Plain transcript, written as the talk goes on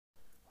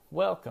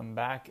Welcome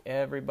back,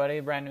 everybody.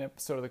 A brand new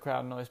episode of the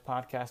Crowd Noise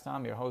Podcast.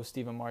 I'm your host,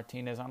 Steven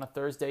Martinez, on a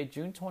Thursday,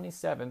 June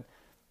 27th,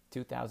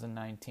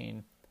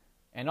 2019.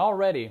 And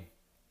already,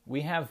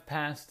 we have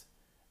passed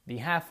the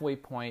halfway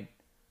point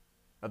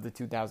of the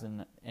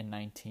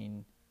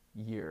 2019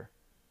 year.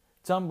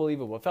 It's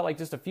unbelievable. It felt like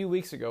just a few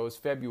weeks ago it was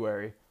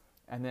February,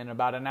 and then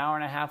about an hour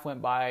and a half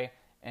went by,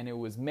 and it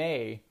was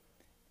May,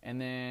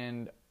 and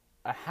then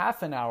a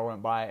half an hour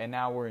went by, and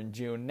now we're in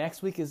June.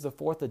 Next week is the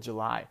 4th of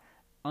July.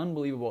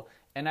 Unbelievable.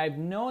 And I've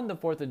known the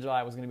 4th of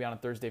July was going to be on a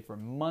Thursday for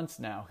months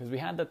now, because we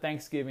had the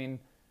Thanksgiving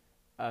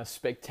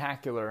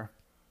spectacular,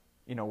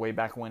 way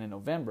back when in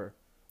November.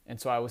 And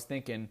so I was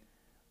thinking,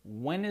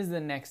 when is the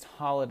next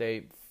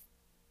holiday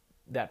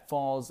that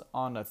falls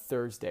on a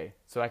Thursday,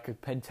 so I could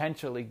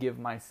potentially give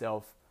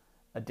myself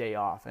a day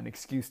off, an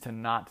excuse to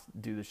not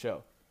do the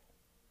show?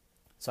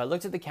 So I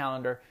looked at the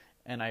calendar,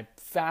 and I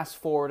fast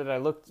forwarded. I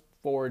looked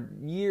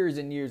forward years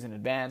and years in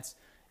advance,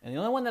 and the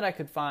only one that I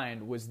could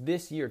find was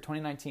this year,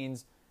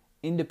 2019's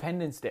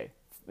Independence Day.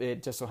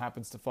 It just so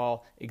happens to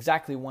fall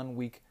exactly 1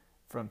 week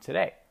from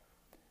today.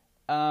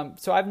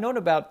 So I've known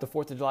about the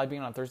 4th of July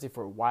being on Thursday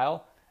for a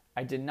while.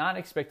 I did not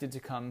expect it to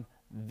come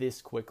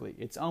this quickly.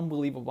 It's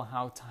unbelievable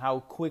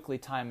how quickly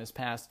time has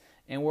passed,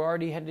 and we're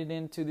already headed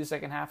into the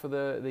second half of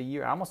the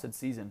year. I almost said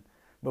season,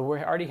 but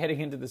we're already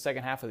heading into the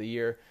second half of the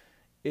year.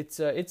 It's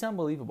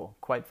unbelievable,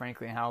 quite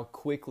frankly, how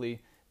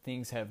quickly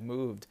things have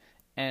moved.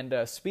 And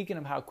speaking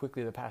of how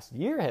quickly the past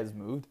year has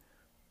moved,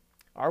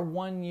 our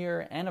 1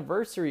 year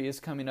anniversary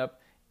is coming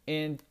up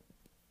in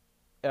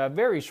a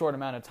very short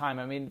amount of time.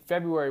 I mean,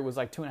 February was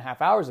like 2.5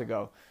 hours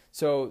ago.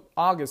 So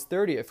August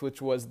 30th,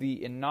 which was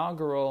the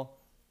inaugural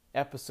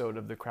episode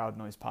of the Crowd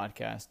Noise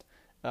Podcast,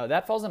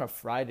 that falls on a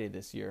Friday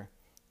this year.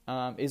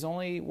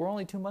 We're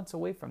only 2 months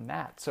away from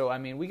that. So I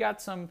mean, we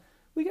got some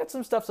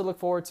stuff to look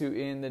forward to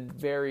in the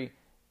very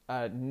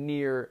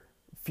near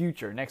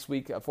future. Next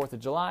week, 4th of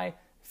July.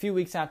 A few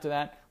weeks after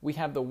that, we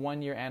have the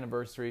 1 year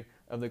anniversary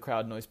of the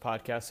Crowd Noise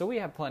Podcast. So we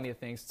have plenty of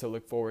things to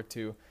look forward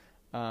to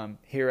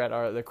here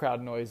at the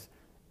Crowd Noise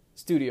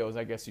studios,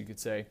 I guess you could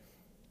say.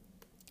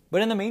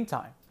 But in the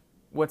meantime,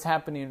 what's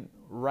happening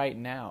right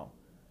now?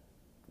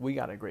 We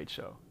got a great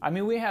show. I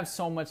mean, we have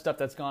so much stuff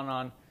that's gone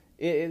on.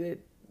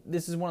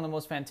 This is one of the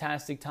most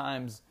fantastic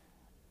times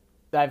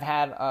that I've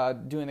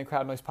had doing the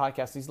Crowd Noise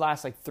Podcast. These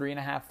last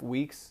 3.5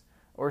 weeks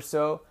or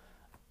so,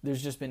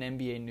 there's just been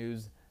NBA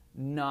news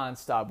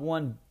nonstop.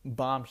 One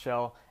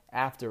bombshell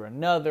after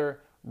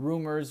another.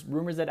 Rumors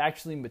that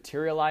actually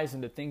materialize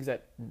into things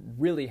that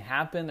really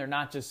happen. They're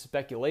not just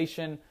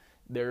speculation.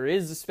 There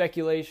is a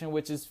speculation,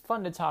 which is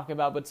fun to talk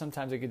about, but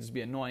sometimes it could just be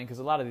annoying because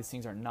a lot of these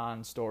things are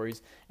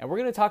non-stories. And we're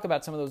going to talk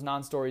about some of those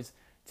non-stories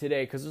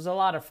today because there's a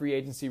lot of free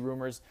agency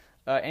rumors.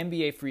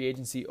 NBA free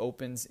agency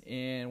opens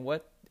in,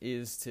 what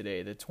is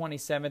today? The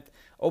 27th.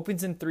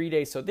 Opens in 3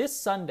 days. So this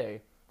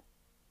Sunday,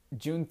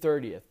 June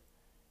 30th,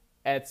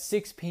 at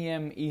 6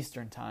 p.m.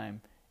 Eastern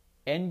Time,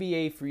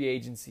 NBA free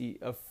agency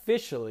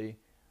officially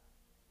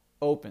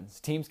opens.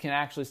 Teams can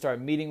actually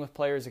start meeting with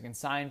players. They can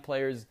sign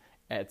players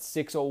at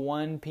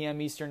 6:01 p.m.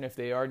 Eastern if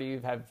they already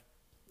have,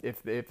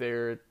 if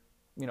they're,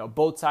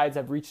 both sides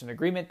have reached an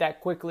agreement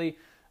that quickly.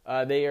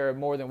 They are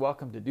more than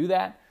welcome to do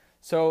that.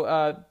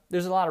 So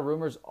there's a lot of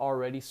rumors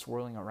already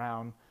swirling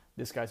around.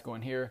 This guy's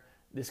going here.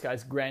 This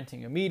guy's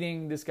granting a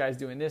meeting. This guy's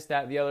doing this,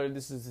 that, the other.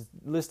 This is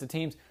a list of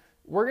teams.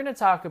 We're going to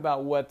talk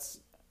about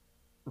what's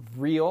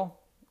real,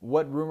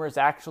 what rumors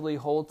actually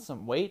hold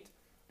some weight,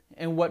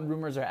 and what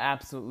rumors are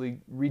absolutely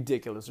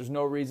ridiculous. There's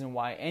no reason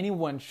why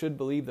anyone should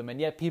believe them, and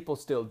yet people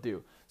still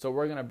do. So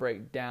we're going to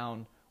break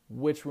down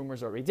which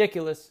rumors are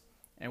ridiculous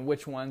and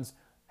which ones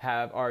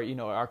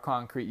are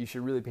concrete, you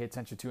should really pay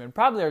attention to, and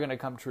probably are going to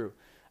come true.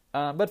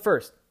 But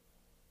first,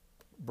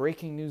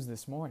 breaking news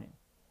this morning.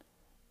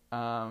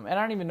 And I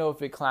don't even know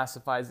if it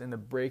classifies in the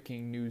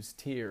breaking news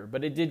tier,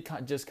 but it did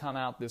just come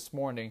out this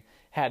morning.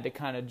 Had to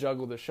kind of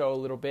juggle the show a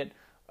little bit,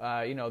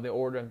 the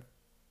order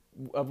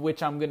of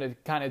which I'm going to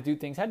kind of do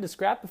things. Had to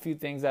scrap a few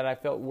things that I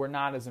felt were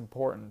not as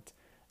important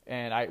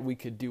and we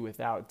could do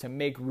without to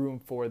make room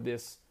for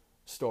this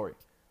story.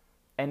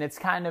 And it's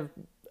kind of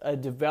a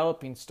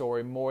developing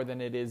story more than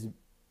it is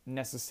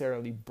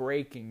necessarily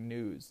breaking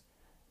news.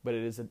 But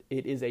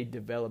it is a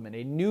development,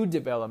 a new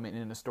development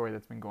in a story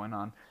that's been going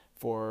on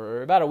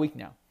for about a week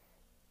now.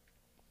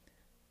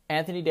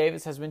 Anthony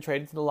Davis has been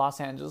traded to the Los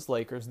Angeles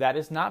Lakers. That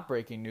is not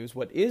breaking news.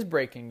 What is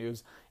breaking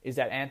news is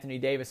that Anthony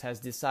Davis has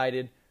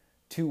decided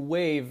to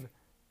waive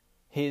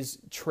his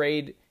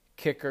trade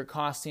kicker,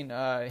 costing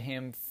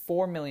him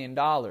 $4 million,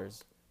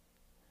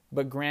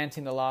 but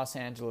granting the Los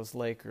Angeles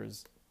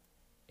Lakers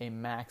a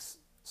max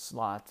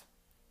slot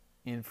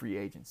in free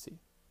agency.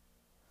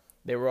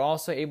 They were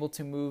also able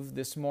to move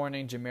this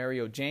morning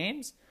Jamario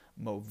James,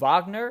 Mo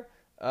Wagner,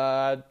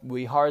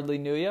 we hardly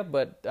knew you,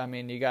 but I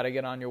mean, you got to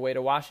get on your way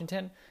to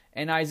Washington,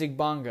 and Isaac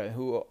Bonga,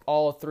 who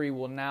all three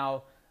will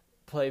now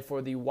play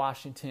for the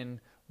Washington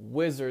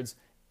Wizards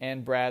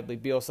and Bradley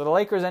Beal. So the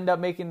Lakers end up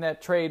making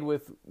that trade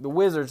with the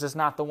Wizards, just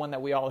not the one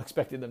that we all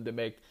expected them to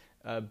make.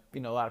 A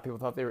lot of people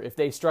thought if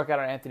they struck out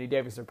on Anthony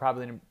Davis, they're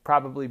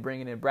probably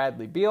bringing in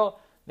Bradley Beal.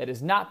 That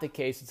is not the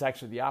case. It's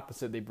actually the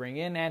opposite. They bring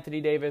in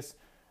Anthony Davis,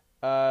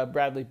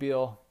 Bradley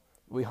Beal.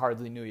 We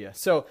hardly knew you.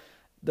 So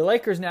the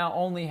Lakers now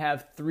only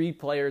have 3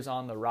 players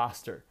on the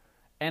roster.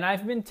 And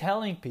I've been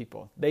telling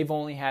people they've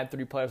only had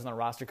 3 players on the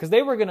roster because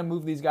they were going to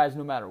move these guys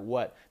no matter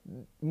what.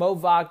 Mo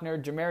Wagner,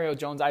 Jamario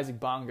Jones, Isaac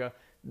Bonga,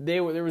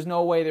 there was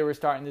no way they were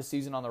starting this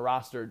season on the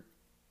roster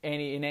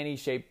in any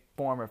shape,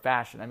 form, or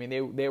fashion. I mean,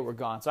 they were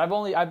gone. So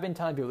I've been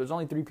telling people there's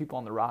only 3 people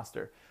on the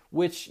roster,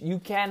 which you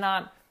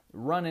cannot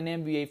run an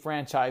NBA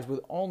franchise with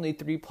only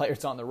 3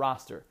 players on the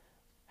roster.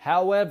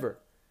 However,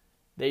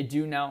 they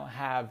do now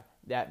have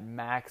that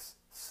max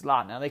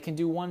slot. Now they can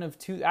do one of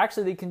two.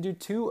 Actually, they can do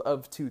 2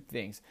 of 2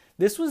 things.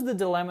 This was the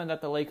dilemma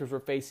that the Lakers were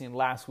facing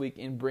last week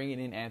in bringing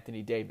in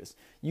Anthony Davis.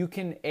 You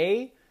can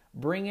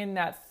bring in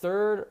that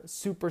 3rd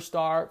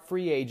superstar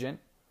free agent,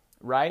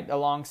 right,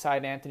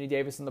 alongside Anthony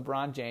Davis and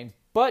LeBron James,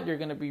 but you're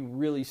going to be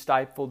really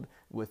stifled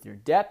with your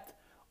depth.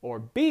 Or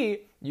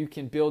B, you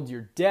can build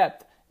your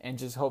depth and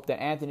just hope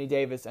that Anthony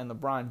Davis and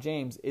LeBron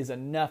James is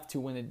enough to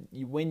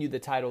win you the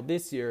title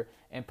this year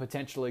and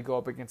potentially go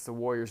up against the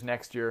Warriors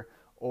next year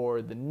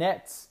or the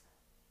Nets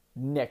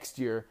next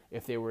year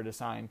if they were to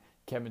sign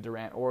Kevin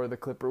Durant or the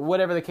Clippers,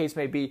 whatever the case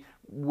may be.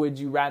 Would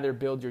you rather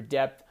build your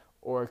depth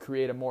or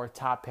create a more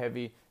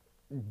top-heavy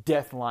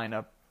death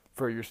lineup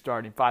for your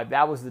starting 5?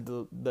 That was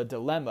the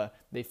dilemma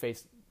they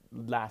faced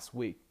last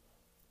week.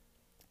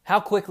 How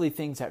quickly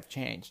things have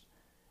changed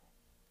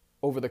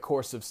over the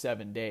course of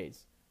 7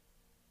 days.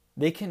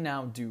 They can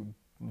now do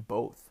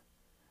both,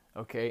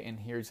 okay? And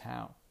here's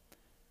how.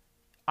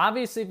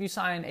 Obviously, if you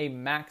sign a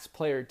max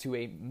player to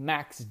a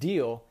max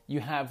deal, you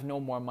have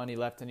no more money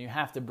left, and you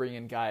have to bring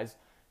in guys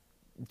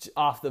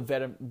off the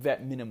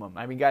vet minimum.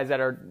 I mean, guys that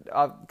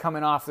are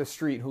coming off the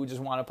street who just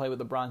want to play with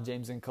LeBron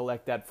James and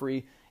collect that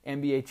free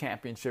NBA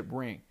championship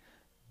ring.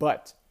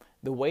 But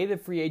the way the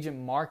free agent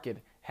market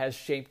has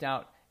shaped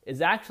out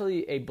is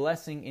actually a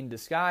blessing in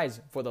disguise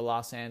for the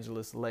Los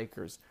Angeles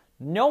Lakers.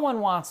 No one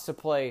wants to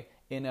play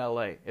in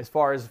LA as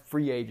far as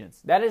free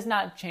agents. That has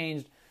not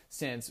changed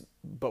since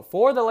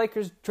before the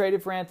Lakers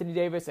traded for Anthony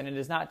Davis, and it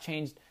has not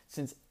changed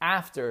since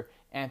after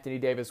Anthony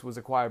Davis was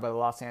acquired by the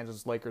Los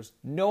Angeles Lakers.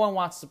 No one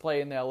wants to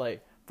play in LA.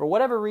 For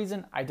whatever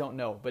reason, I don't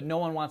know, but no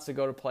one wants to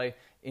go to play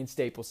in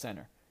Staples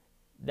Center.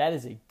 That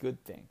is a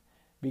good thing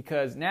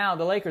because now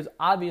the Lakers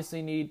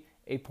obviously need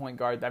a point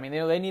guard. I mean,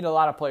 they need a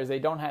lot of players.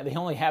 They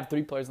only have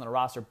 3 players on the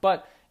roster,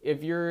 but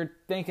if you're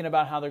thinking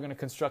about how they're going to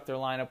construct their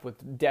lineup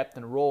with depth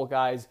and role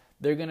guys,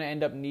 they're going to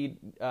end up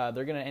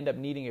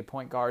needing a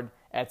point guard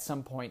at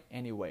some point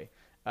anyway.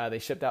 They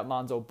shipped out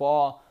Lonzo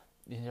Ball.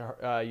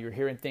 You're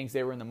hearing things.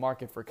 They were in the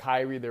market for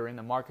Kyrie. They were in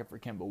the market for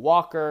Kemba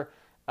Walker.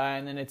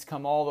 And then it's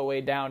come all the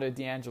way down to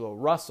D'Angelo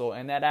Russell.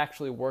 And that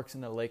actually works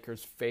in the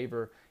Lakers'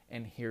 favor.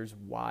 And here's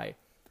why.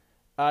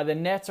 The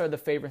Nets are the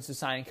favorites to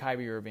sign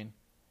Kyrie Irving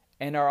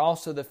and are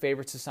also the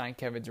favorites to sign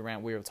Kevin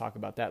Durant. We will talk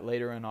about that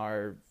later in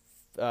our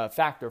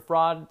fact or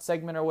fraud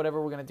segment or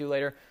whatever we're going to do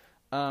later.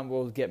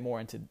 We'll get more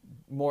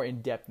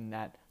in depth in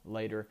that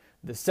later.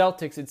 The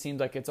Celtics, it seems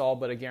like it's all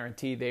but a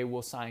guarantee they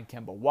will sign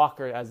Kemba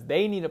Walker as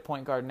they need a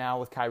point guard now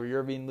with Kyrie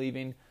Irving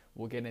leaving.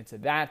 We'll get into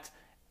that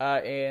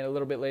a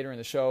little bit later in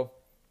the show.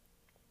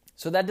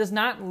 So that does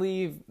not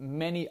leave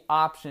many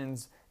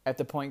options at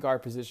the point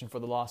guard position for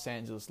the Los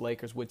Angeles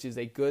Lakers, which is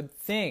a good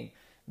thing.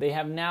 They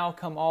have now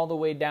come all the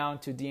way down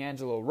to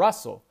D'Angelo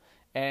Russell,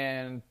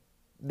 and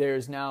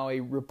there's now a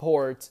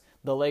report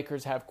the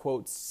Lakers have,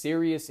 quote,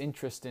 serious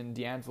interest in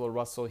D'Angelo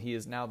Russell. He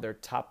is now their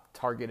top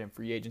target in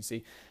free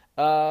agency.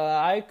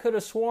 I could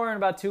have sworn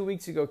about 2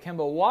 weeks ago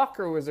Kemba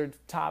Walker was their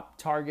top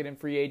target in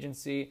free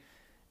agency,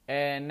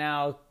 and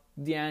now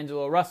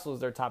D'Angelo Russell is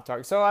their top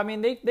target. So, I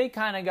mean, they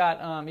kind of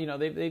got,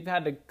 they've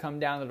had to come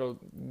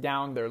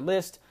down their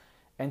list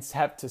and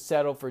have to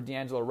settle for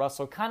D'Angelo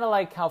Russell, kind of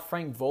like how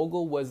Frank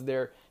Vogel was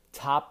their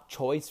top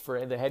choice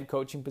for the head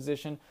coaching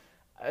position.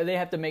 They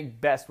have to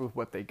make best with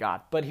what they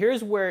got. But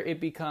here's where it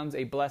becomes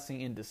a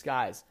blessing in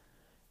disguise.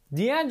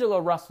 D'Angelo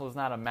Russell is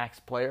not a max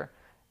player.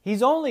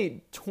 He's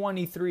only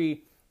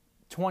 23,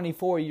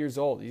 24 years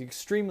old. He's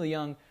extremely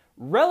young,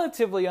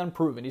 relatively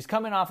unproven. He's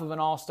coming off of an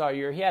all-star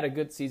year. He had a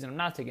good season. I'm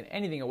not taking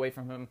anything away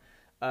from him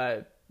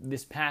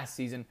this past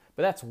season,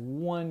 but that's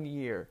 1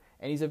 year.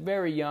 And he's a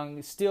very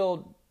young,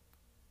 still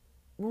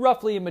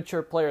roughly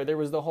immature player. There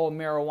was the whole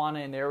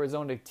marijuana in the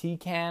Arizona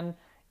T-Can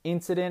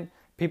incident.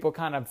 People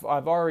kind of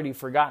have already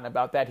forgotten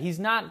about that. He's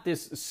not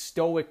this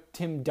stoic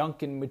Tim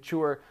Duncan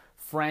mature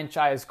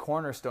franchise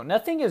cornerstone.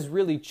 Nothing has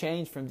really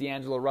changed from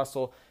D'Angelo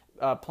Russell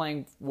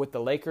playing with the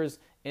Lakers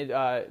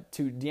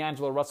to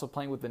D'Angelo Russell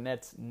playing with the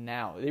Nets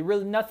now.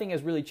 Nothing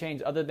has really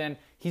changed other than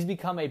he's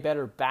become a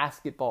better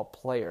basketball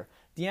player.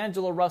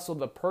 D'Angelo Russell,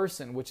 the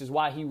person, which is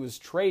why he was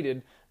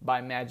traded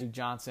by Magic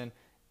Johnson,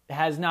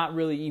 has not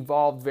really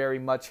evolved very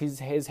much.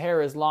 His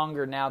hair is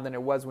longer now than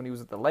it was when he was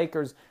at the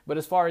Lakers, but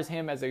as far as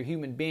him as a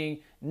human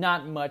being,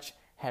 not much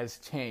has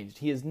changed.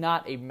 He is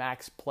not a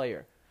max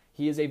player.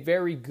 He is a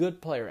very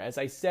good player. As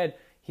I said,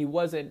 he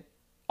wasn't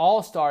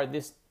all-star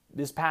this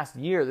past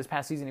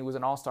season. He was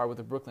an all-star with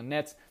the Brooklyn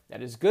Nets.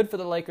 That is good for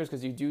the Lakers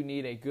because you do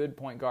need a good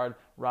point guard.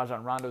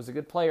 Rajon Rondo is a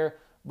good player,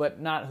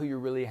 but not who you're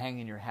really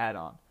hanging your hat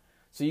on.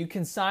 So you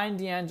can sign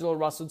D'Angelo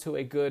Russell to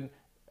a good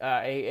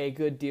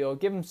deal.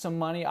 Give him some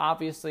money.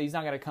 Obviously, he's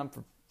not going to come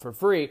for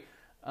free,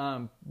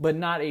 but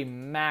not a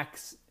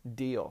max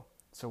deal.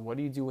 So what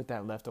do you do with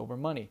that leftover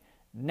money?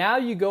 Now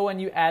you go and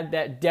you add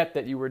that depth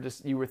that you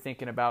were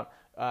thinking about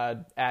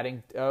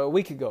adding a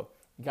week ago.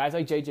 Guys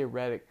like J.J.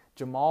 Redick,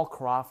 Jamal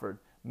Crawford.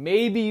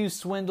 Maybe you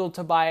swindle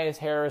Tobias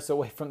Harris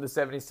away from the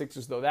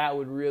 76ers, though. That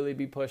would really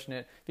be pushing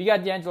it. If you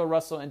got D'Angelo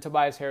Russell and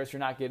Tobias Harris, you're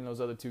not getting those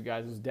other two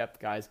guys, those depth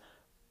guys.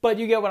 But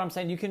you get what I'm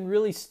saying. You can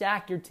really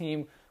stack your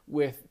team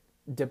with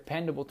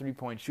dependable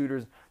three-point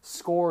shooters,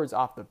 scorers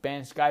off the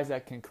bench, guys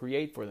that can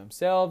create for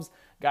themselves,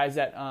 guys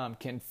that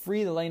can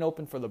free the lane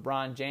open for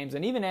LeBron James,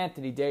 and even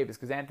Anthony Davis,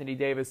 because Anthony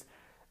Davis,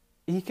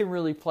 he can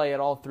really play at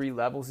all three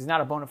levels. He's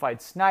not a bona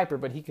fide sniper,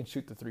 but he can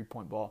shoot the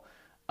three-point ball.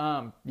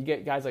 You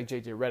get guys like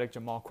J.J. Redick,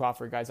 Jamal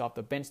Crawford, guys off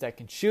the bench that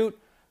can shoot.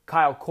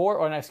 Not Kyle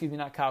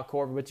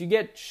Korver, but you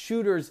get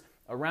shooters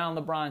around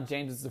LeBron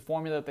James. It's the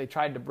formula that they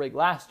tried to break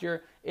last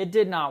year. It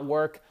did not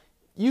work.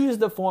 Use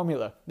the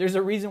formula. There's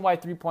a reason why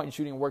three-point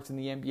shooting works in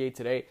the NBA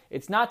today.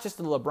 It's not just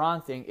a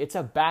LeBron thing. It's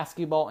a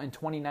basketball in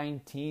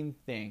 2019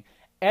 thing.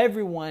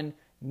 Everyone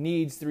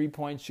needs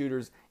three-point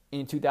shooters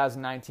in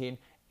 2019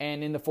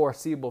 and in the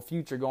foreseeable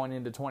future going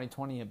into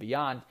 2020 and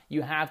beyond.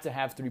 You have to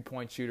have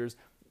three-point shooters.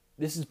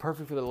 This is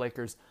perfect for the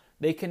Lakers.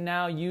 They can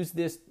now use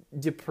this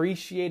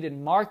depreciated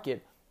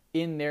market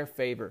in their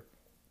favor.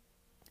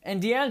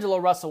 And D'Angelo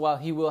Russell, while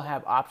he will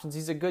have options,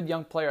 he's a good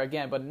young player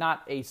again, but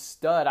not a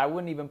stud. I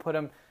wouldn't even put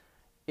him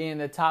in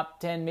the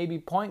top 10, maybe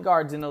point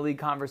guards in the league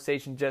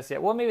conversation just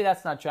yet. Well, maybe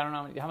that's not true. I don't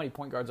know how many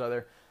point guards are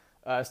there.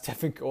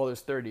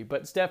 There's 30.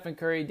 But Stephen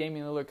Curry,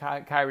 Damian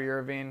Lillard, Kyrie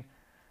Irving,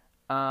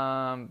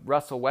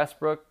 Russell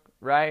Westbrook,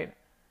 right?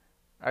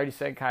 I already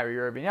said Kyrie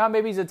Irving. Yeah,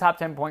 maybe he's a top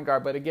 10 point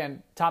guard, but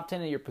again, top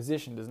 10 in your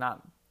position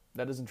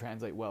doesn't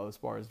translate well as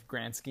far as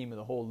grand scheme of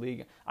the whole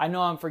league. I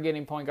know I'm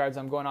forgetting point guards.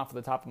 I'm going off of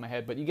the top of my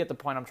head, but you get the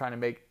point I'm trying to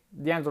make.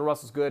 D'Angelo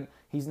Russell's good.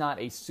 He's not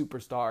a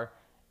superstar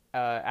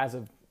as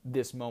of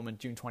this moment,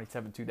 June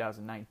 27,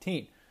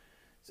 2019.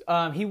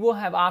 He will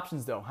have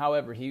options, though.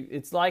 However,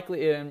 it's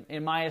likely,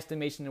 in my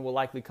estimation, it will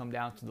likely come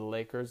down to the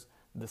Lakers,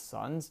 the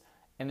Suns,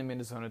 and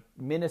the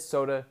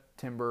Minnesota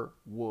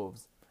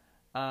Timberwolves.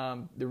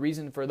 The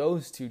reason for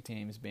those two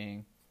teams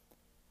being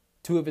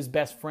two of his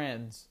best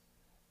friends,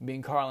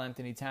 being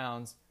Karl-Anthony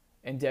Towns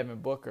and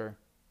Devin Booker,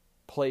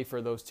 play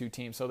for those two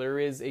teams. So there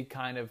is a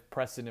kind of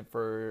precedent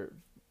for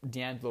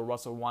D'Angelo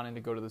Russell wanting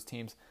to go to those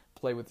teams,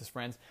 play with his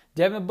friends.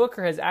 Devin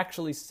Booker has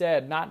actually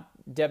said, not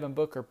Devin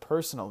Booker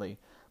personally,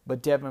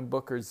 but Devin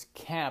Booker's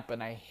camp,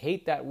 and I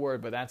hate that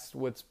word, but that's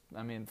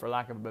for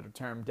lack of a better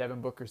term,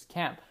 Devin Booker's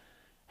camp,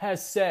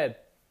 has said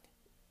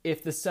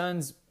if the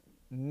Suns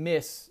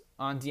miss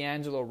on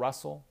D'Angelo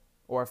Russell,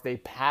 or if they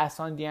pass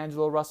on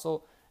D'Angelo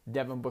Russell,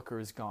 Devin Booker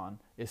is gone.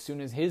 As soon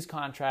as his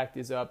contract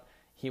is up,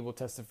 he will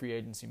test the free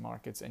agency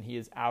markets, and he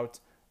is out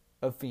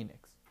of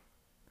Phoenix.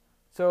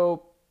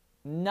 So,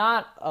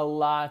 not a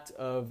lot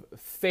of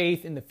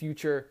faith in the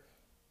future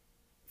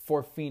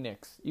for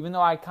Phoenix. Even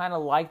though I kind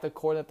of like the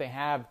core that they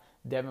have,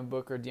 Devin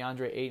Booker,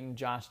 DeAndre Ayton,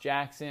 Josh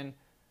Jackson,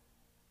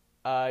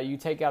 you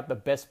take out the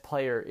best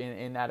player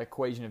in that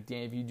equation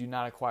if you do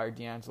not acquire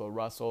D'Angelo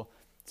Russell.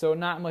 So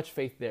not much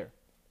faith there.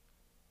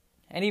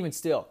 And even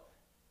still,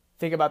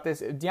 think about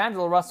this. If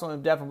D'Angelo Russell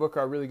and Devin Booker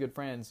are really good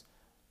friends,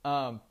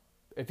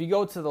 if you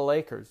go to the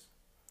Lakers,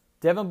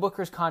 Devin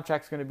Booker's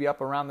contract is going to be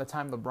up around the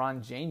time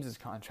LeBron James's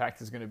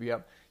contract is going to be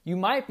up. You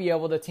might be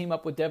able to team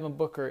up with Devin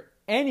Booker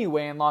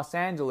anyway in Los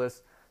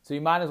Angeles, so you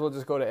might as well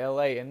just go to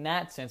LA in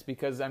that sense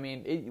because,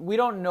 we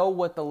don't know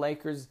what the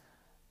Lakers'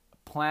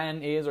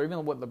 plan is or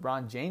even what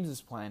LeBron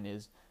James's plan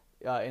is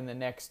in the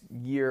next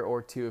year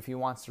or two if he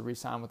wants to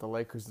re-sign with the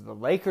Lakers. If the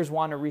Lakers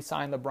want to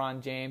re-sign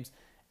LeBron James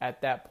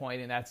at that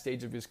point in that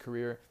stage of his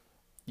career,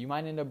 you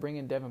might end up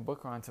bringing Devin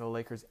Booker onto the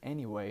Lakers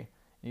anyway.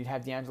 You'd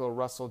have D'Angelo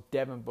Russell,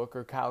 Devin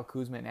Booker, Kyle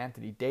Kuzma, and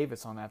Anthony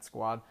Davis on that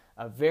squad.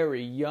 A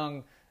very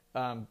young,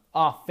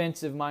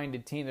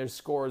 offensive-minded team. There's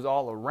scorers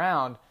all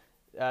around.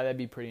 That'd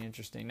be pretty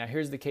interesting. Now,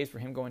 here's the case for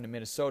him going to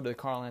Minnesota,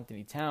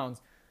 Karl-Anthony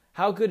Towns.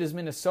 How good is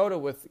Minnesota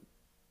with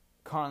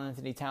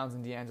Karl-Anthony Towns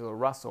and D'Angelo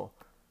Russell?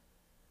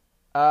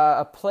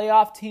 A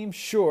playoff team,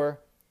 sure.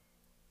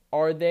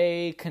 Are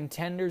they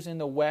contenders in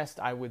the West?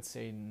 I would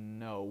say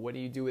no. What do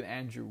you do with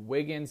Andrew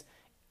Wiggins?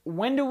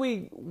 When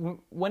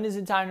is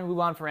it time to move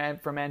on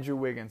from Andrew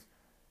Wiggins?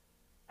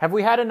 Have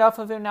we had enough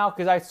of him now?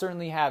 Because I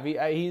certainly have.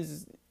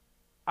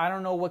 I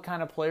don't know what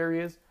kind of player he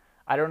is.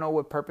 I don't know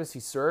what purpose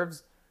he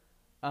serves.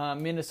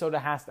 Minnesota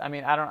has to.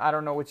 I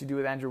don't know what you do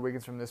with Andrew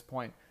Wiggins from this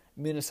point.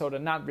 Minnesota,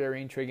 not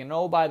very intriguing.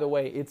 Oh, by the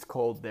way, it's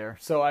cold there.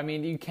 So,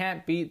 you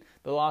can't beat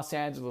the Los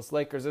Angeles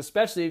Lakers,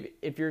 especially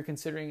if you're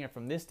considering it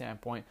from this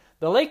standpoint.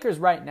 The Lakers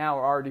right now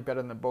are already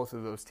better than both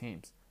of those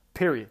teams,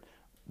 period,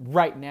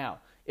 right now.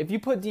 If you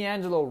put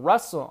D'Angelo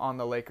Russell on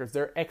the Lakers,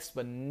 they're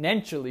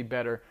exponentially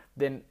better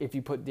than if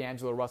you put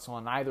D'Angelo Russell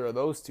on either of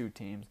those two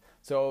teams.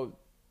 So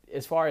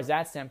as far as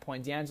that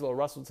standpoint, D'Angelo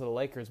Russell to the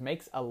Lakers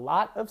makes a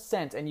lot of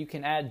sense, and you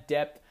can add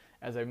depth,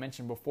 as I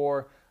mentioned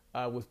before,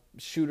 with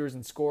shooters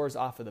and scorers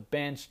off of the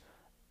bench.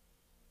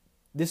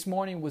 This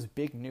morning was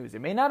big news.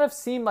 It may not have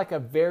seemed like a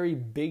very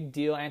big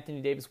deal.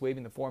 Anthony Davis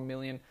waiving the $4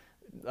 million,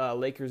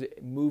 Lakers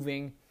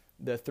moving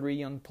the three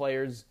young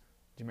players,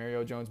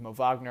 Jamario Jones, Mo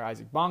Wagner,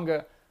 Isaac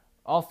Bonga,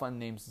 all fun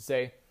names to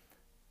say,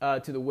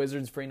 to the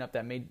Wizards, freeing up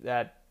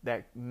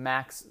that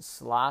max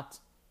slot.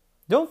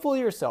 Don't fool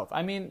yourself.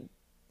 I mean,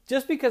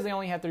 just because they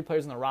only have 3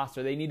 players on the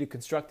roster, they need to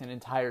construct an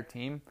entire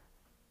team.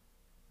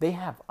 They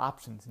have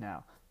options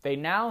now. They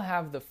now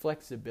have the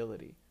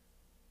flexibility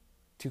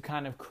to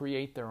kind of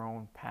create their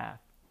own path.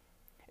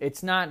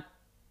 It's not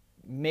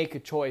make a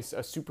choice, a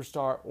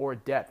superstar or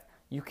depth.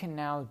 You can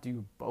now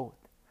do both.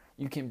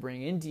 You can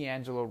bring in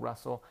D'Angelo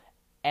Russell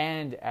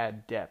and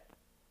add depth.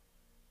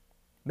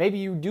 Maybe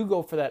you do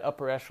go for that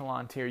upper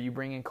echelon tier. You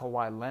bring in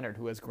Kawhi Leonard,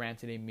 who has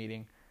granted a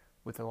meeting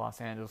with the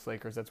Los Angeles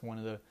Lakers. That's one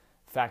of the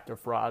factor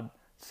fraud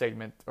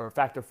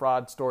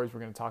stories we're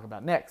going to talk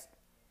about next.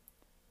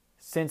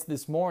 Since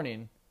this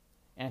morning,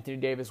 Anthony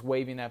Davis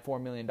waiving that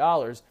 $4 million,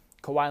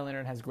 Kawhi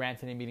Leonard has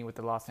granted a meeting with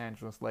the Los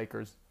Angeles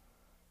Lakers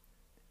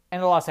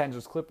and the Los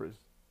Angeles Clippers.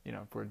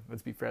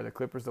 Let's be fair, the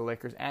Clippers, the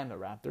Lakers, and the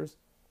Raptors.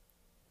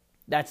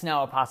 That's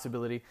now a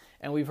possibility.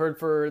 And we've heard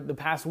for the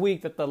past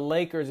week that the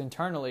Lakers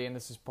internally, and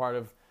this is part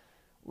of,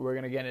 we're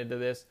going to get into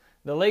this,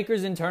 the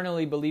Lakers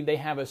internally believe they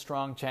have a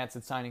strong chance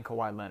at signing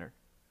Kawhi Leonard.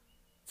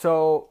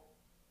 So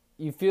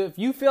if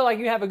you feel like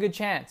you have a good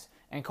chance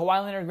and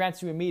Kawhi Leonard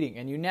grants you a meeting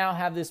and you now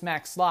have this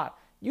max slot,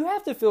 you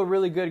have to feel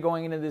really good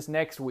going into this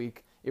next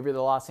week if you're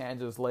the Los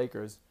Angeles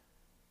Lakers,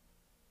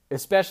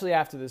 especially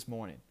after this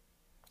morning.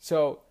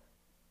 So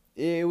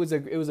it was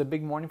a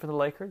big morning for the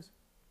Lakers.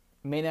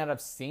 It may not have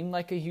seemed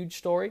like a huge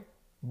story,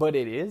 but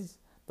it is.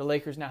 The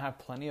Lakers now have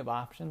plenty of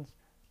options.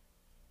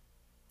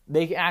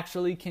 They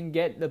actually can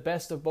get the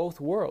best of both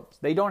worlds.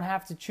 They don't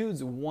have to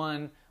choose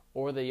one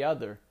or the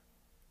other.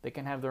 They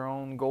can have their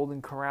own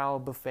Golden Corral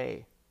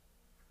buffet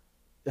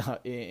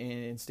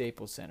in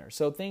Staples Center.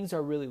 So things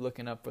are really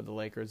looking up for the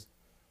Lakers.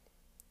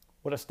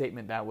 What a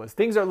statement that was.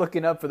 Things are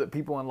looking up for the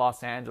people in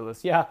Los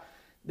Angeles. Yeah,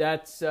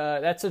 that's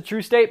a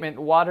true statement.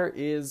 Water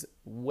is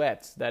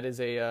wet. That is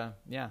a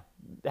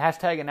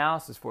hashtag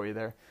analysis for you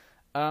there.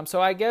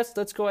 So I guess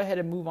let's go ahead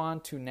and move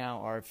on to now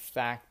our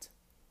fact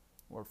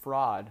or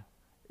fraud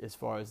as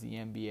far as the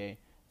NBA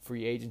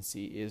free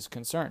agency is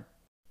concerned.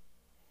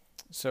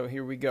 So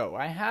here we go.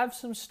 I have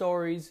some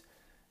stories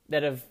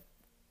that have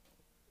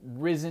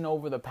risen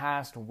over the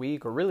past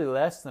week, or really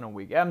less than a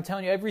week. I'm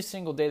telling you, every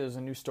single day there's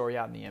a new story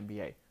out in the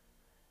NBA.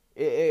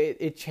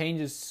 It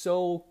changes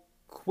so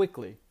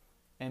quickly,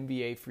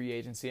 NBA free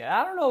agency.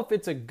 I don't know if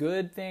it's a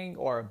good thing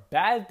or a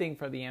bad thing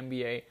for the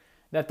NBA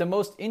that the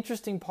most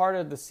interesting part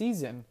of the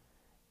season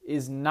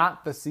is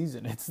not the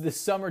season. It's the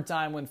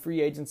summertime when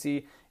free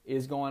agency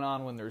is going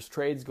on, when there's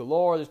trades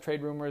galore, there's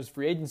trade rumors,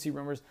 free agency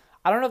rumors.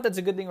 I don't know if that's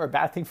a good thing or a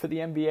bad thing for the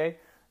NBA,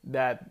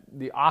 that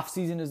the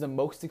offseason is the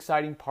most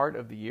exciting part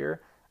of the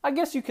year. I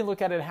guess you can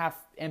look at it half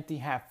empty,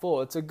 half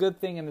full. It's a good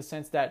thing in the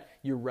sense that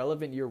you're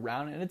relevant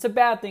year-round, and it's a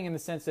bad thing in the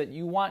sense that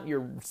you want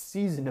your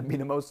season to be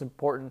the most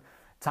important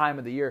time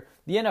of the year.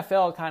 The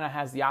NFL kind of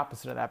has the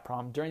opposite of that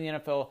problem. During the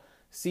NFL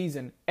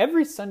season,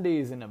 every Sunday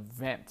is an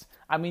event.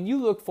 I mean,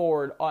 you look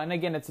forward, and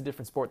again, it's a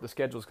different sport. The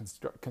schedule is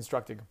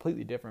constructed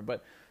completely different,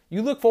 but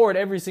you look forward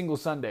every single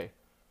Sunday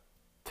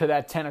to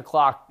that 10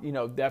 o'clock,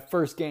 that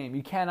first game.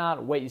 You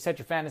cannot wait. You set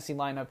your fantasy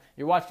lineup.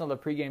 You're watching all the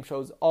pregame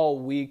shows all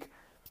week.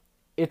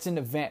 It's an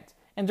event.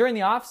 And during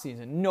the off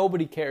season,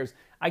 nobody cares.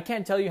 I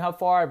can't tell you how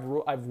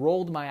far I've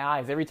rolled my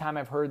eyes every time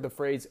I've heard the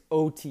phrase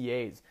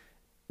OTAs.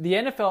 The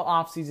NFL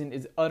offseason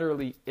is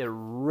utterly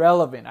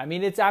irrelevant. I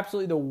mean, it's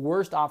absolutely the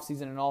worst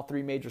offseason in all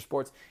 3 major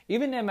sports.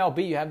 Even in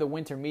MLB, you have the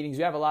winter meetings.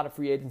 You have a lot of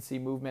free agency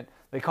movement.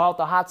 They call it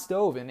the hot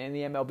stove in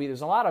the MLB.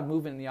 There's a lot of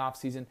movement in the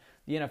offseason.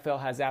 The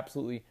NFL has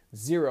absolutely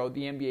zero.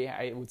 The NBA,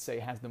 I would say,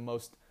 has the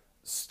most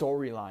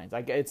storylines.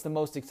 It's the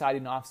most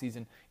exciting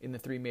offseason in the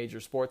 3 major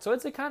sports. So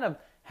it's a kind of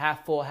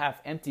half full,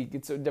 half empty.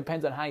 It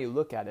depends on how you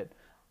look at it.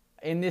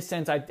 In this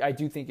sense, I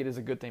do think it is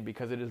a good thing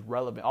because it is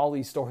relevant. All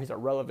these stories are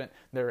relevant.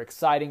 They're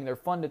exciting. They're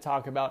fun to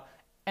talk about.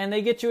 And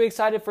they get you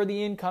excited for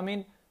the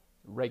incoming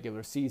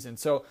regular season.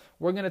 So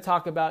we're going to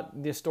talk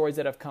about the stories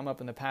that have come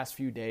up in the past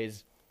few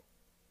days.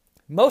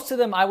 Most of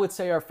them, I would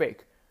say, are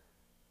fake.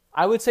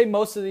 I would say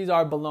most of these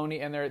are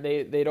baloney and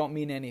they don't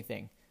mean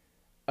anything.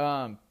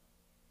 But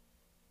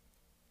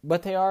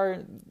they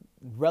are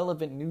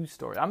relevant news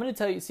stories. I'm going to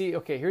tell you,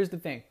 here's the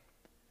thing.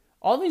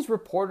 All these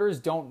reporters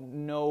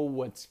don't know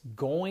what's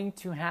going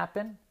to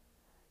happen.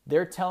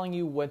 They're telling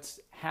you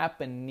what's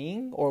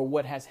happening or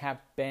what has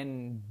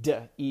happened,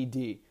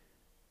 ED.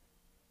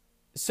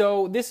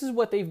 So this is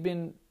what they've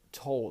been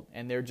told,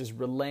 and they're just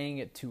relaying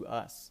it to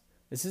us.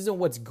 This isn't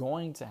what's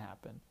going to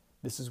happen.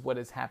 This is what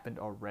has happened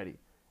already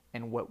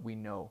and what we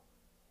know.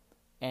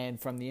 And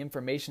from the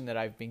information that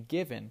I've been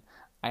given,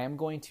 I am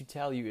going to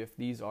tell you if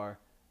these are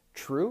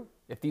true,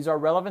 If these are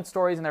relevant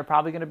stories and they're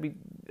probably going to be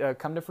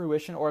come to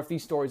fruition, or if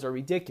these stories are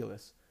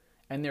ridiculous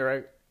and they're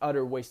an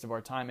utter waste of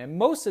our time. And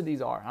most of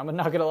these are. I'm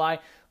not going to lie.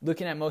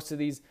 Looking at most of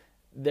these,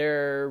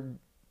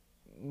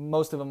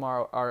 most of them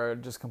are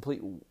just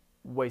complete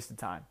waste of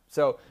time.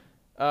 So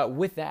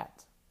with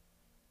that,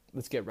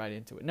 let's get right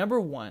into it. Number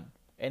one,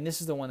 and this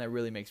is the one that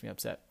really makes me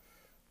upset.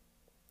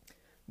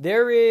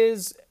 There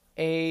is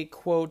a,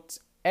 quote,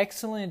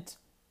 excellent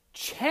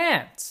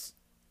chance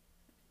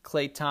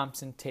Klay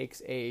Thompson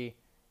takes a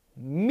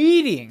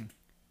meeting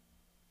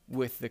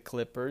with the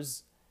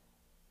Clippers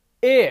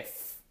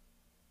if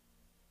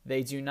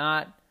they do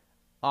not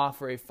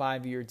offer a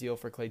 5-year deal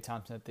for Klay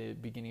Thompson at the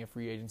beginning of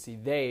free agency,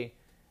 they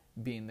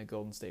being the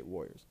Golden State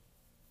Warriors.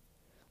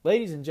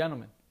 Ladies and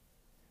gentlemen,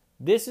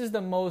 this is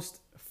the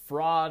most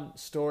fraud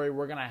story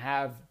we're going to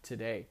have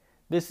today.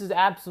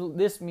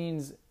 This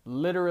means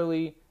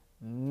literally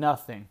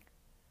nothing.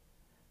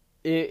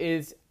 It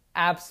is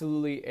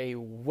absolutely a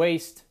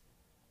waste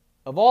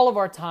of all of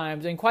our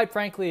times, and quite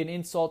frankly, an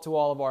insult to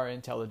all of our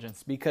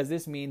intelligence, because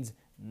this means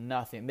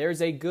nothing.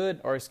 There's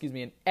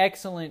an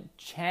excellent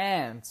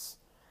chance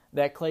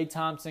that Klay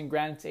Thompson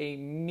grants a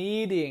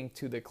meeting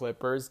to the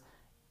Clippers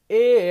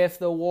if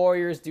the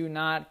Warriors do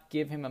not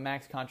give him a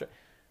max contract.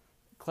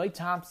 Klay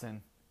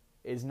Thompson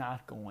is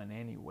not going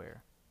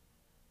anywhere.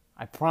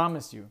 I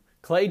promise you.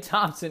 Klay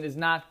Thompson is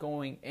not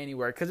going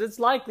anywhere because it's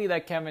likely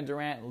that Kevin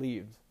Durant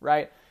leaves,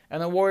 right?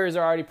 And the Warriors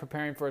are already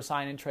preparing for a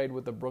sign-and trade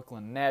with the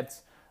Brooklyn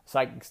Nets.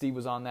 Psychic Steve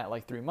was on that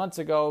like 3 months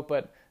ago,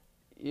 but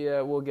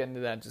yeah, we'll get into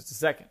that in just a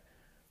second.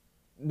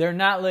 They're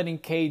not letting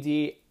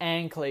KD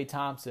and Klay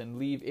Thompson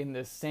leave in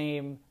the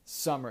same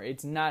summer.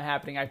 It's not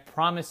happening. I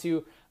promise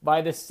you,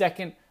 by the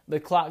second the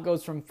clock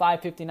goes from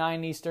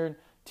 5:59 Eastern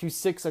to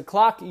 6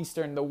 o'clock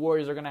Eastern, the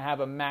Warriors are going to have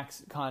a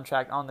max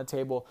contract on the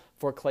table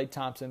for Klay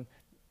Thompson.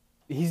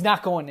 He's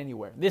not going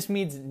anywhere. This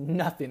means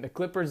nothing. The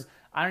Clippers,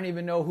 I don't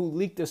even know who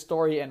leaked the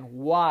story and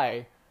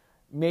why.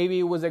 Maybe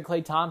it was at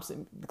Klay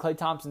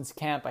Thompson's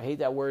camp. I hate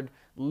that word.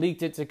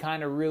 Leaked it to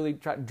kind of really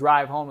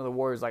drive home to the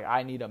Warriors like,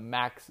 I need a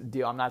max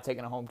deal. I'm not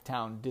taking a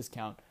hometown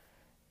discount.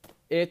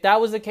 If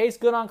that was the case,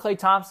 good on Klay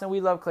Thompson.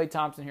 We love Klay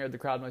Thompson here at the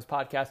Crowd Noise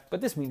Podcast,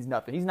 but this means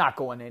nothing. He's not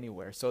going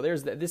anywhere. So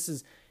this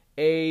is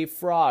a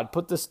fraud.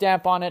 Put the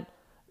stamp on it.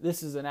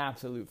 This is an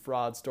absolute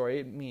fraud story.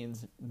 It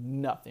means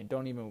nothing.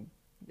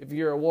 If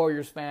you're a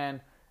Warriors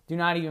fan, do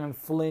not even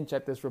flinch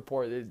at this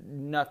report.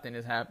 Nothing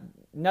is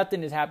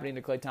happening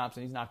to Klay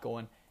Thompson. He's not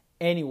going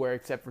anywhere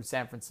except for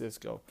San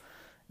Francisco.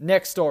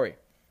 Next story.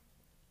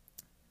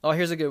 Oh,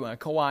 here's a good one. A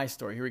Kawhi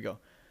story. Here we go.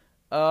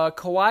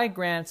 Kawhi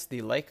grants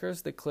the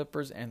Lakers, the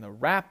Clippers, and the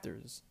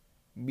Raptors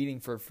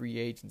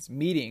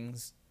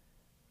meetings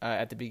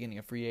at the beginning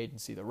of free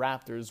agency. The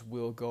Raptors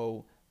will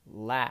go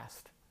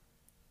last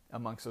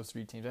amongst those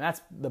three teams, and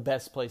that's the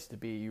best place to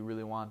be. You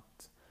really want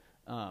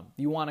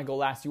you want to go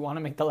last. You want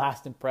to make the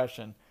last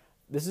impression.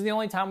 This is the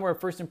only time where a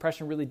first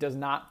impression really does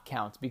not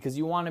count, because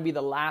you want to be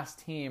the last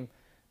team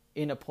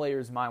in a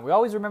player's mind. We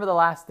always remember the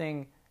last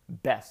thing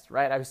best,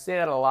 right? I say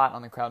that a lot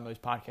on the Crowd Noise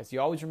Podcast.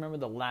 You always remember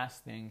the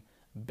last thing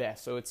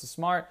best. So it's a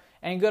smart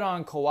and good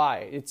on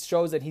Kawhi. It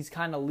shows that he's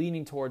kind of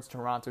leaning towards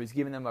Toronto. He's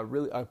giving them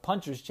a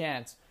puncher's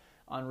chance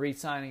on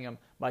re-signing him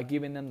by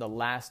giving them the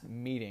last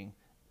meeting.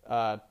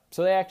 So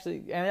they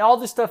actually, and all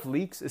this stuff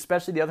leaks,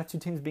 especially the other two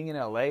teams being in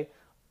LA.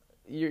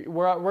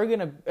 We're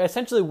gonna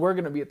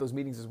be at those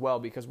meetings as well,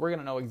 because we're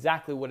gonna know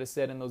exactly what is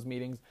said in those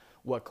meetings,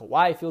 what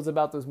Kawhi feels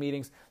about those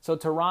meetings. So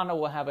Toronto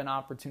will have an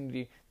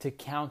opportunity to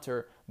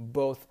counter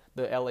both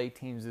the LA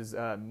teams'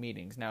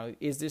 meetings. Now,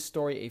 is this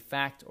story a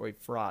fact or a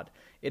fraud?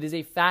 It is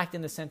a fact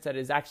in the sense that it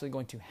is actually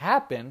going to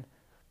happen.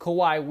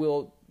 Kawhi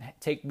will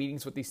take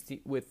meetings with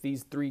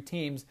these three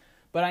teams,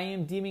 but I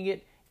am deeming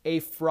it a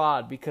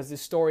fraud because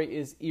this story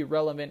is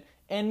irrelevant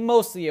and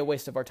mostly a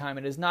waste of our time.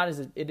 It is not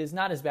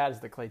as bad as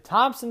the Klay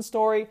Thompson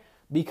story,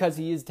 because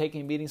he is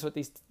taking meetings with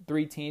these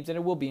three teams, and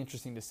it will be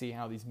interesting to see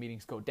how these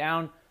meetings go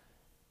down.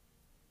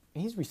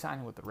 He's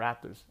re-signing with the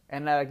Raptors.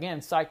 And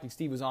again, Psychic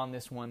Steve was on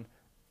this one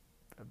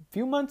a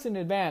few months in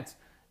advance.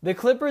 The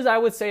Clippers, I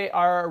would say,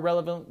 are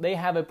irrelevant. They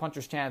have a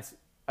puncher's chance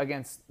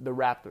against the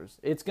Raptors.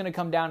 It's going to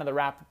come down to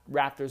the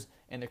Raptors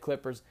and the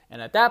Clippers.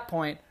 And at that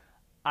point,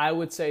 I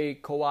would say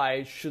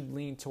Kawhi should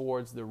lean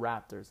towards the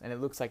Raptors. And it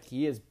looks like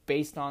he is,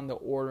 based on the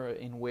order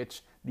in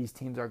which these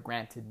teams are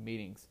granted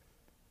meetings.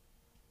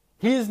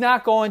 He is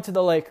not going to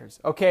the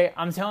Lakers. Okay,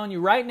 I'm telling you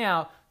right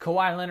now,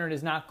 Kawhi Leonard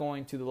is not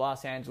going to the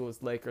Los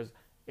Angeles Lakers.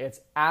 It's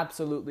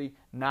absolutely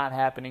not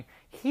happening.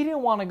 He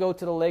didn't want to go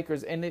to the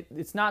Lakers, and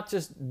it's not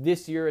just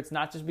this year. It's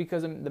not just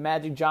because of the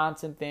Magic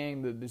Johnson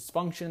thing, the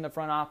dysfunction in the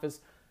front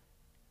office.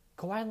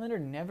 Kawhi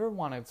Leonard never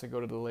wanted to go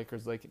to the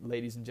Lakers,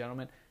 ladies and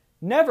gentlemen.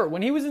 Never.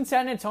 When he was in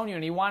San Antonio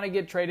and he wanted to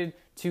get traded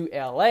to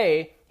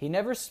LA, he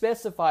never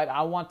specified,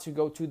 I want to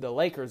go to the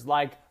Lakers,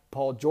 like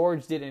Paul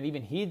George did, and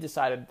even he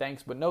decided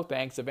thanks but no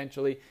thanks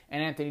eventually,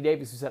 and Anthony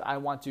Davis, who said, I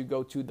want to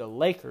go to the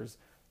Lakers.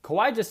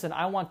 Kawhi just said,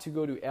 I want to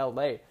go to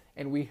LA.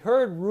 And we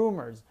heard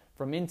rumors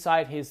from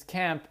inside his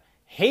camp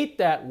hate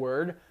that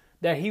word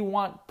that he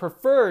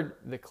preferred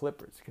the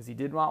Clippers because he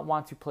did not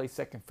want to play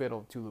second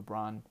fiddle to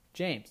LeBron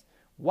James.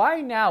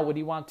 Why now would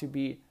he want to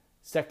be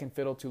second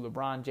fiddle to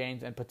LeBron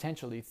James and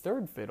potentially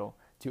third fiddle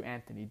to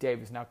Anthony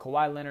Davis? Now,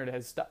 Kawhi Leonard,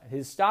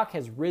 his stock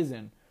has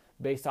risen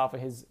based off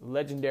of his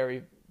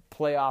legendary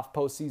playoff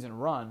postseason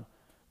run,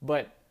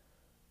 but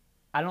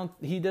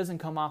he doesn't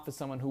come off as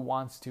someone who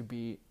wants to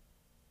be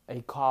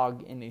a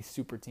cog in a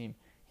super team.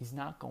 He's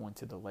not going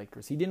to the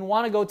Lakers. He didn't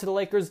want to go to the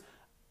Lakers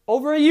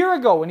over a year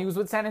ago when he was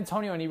with San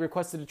Antonio and he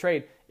requested a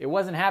trade. It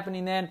wasn't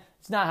happening then.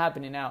 It's not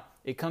happening now.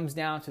 It comes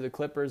down to the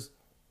Clippers,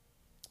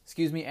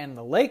 and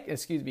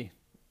the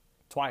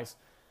twice.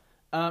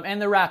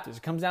 And the Raptors.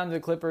 It comes down to the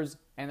Clippers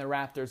and the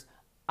Raptors.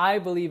 I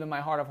believe in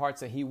my heart of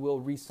hearts that he will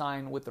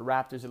re-sign with the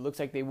Raptors. It looks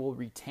like they will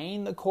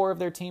retain the core of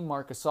their team.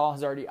 Marc Gasol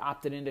has already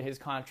opted into his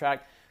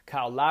contract.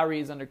 Kyle Lowry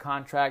is under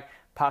contract.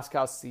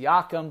 Pascal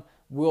Siakam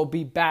will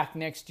be back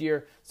next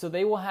year. So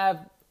they will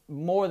have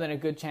more than a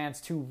good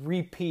chance to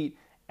repeat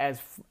as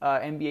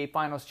NBA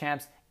Finals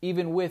champs,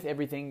 even with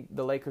everything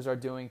the Lakers are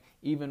doing,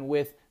 even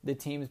with the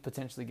teams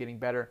potentially getting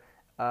better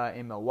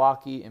in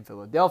Milwaukee, in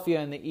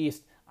Philadelphia, in the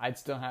East.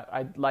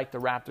 I'd like the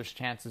Raptors'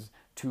 chances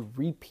to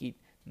repeat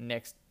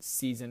next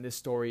season. This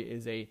story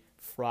is a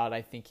fraud.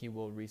 I think he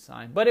will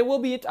resign. But it will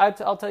be,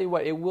 I'll tell you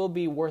what, it will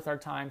be worth our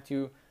time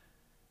to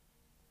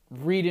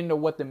read into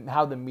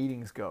how the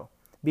meetings go.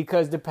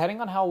 Because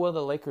depending on how well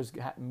the Lakers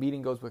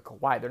meeting goes with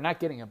Kawhi, they're not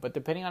getting him, but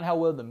depending on how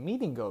well the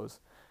meeting goes,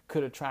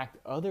 could attract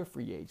other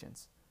free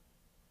agents.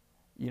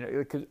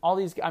 Because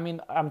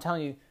I'm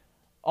telling you,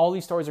 all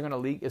these stories are going to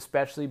leak,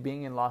 especially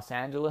being in Los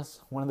Angeles,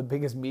 one of the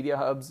biggest media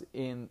hubs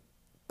in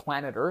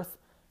planet Earth.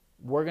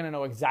 We're going to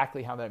know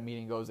exactly how that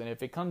meeting goes. And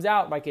if it comes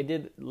out like it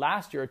did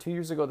last year or 2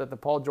 years ago that the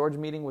Paul George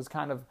meeting was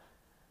kind of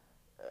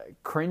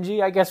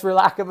cringy, I guess, for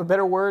lack of a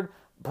better word,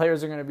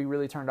 players are going to be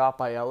really turned off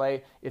by LA.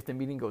 If the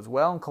meeting goes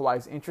well and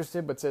Kawhi's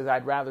interested but says,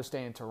 I'd rather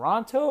stay in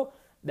Toronto,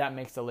 that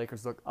makes the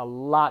Lakers look a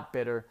lot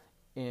better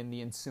in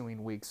the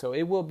ensuing week. So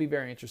it will be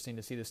very interesting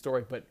to see the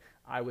story, but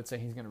I would say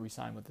he's going to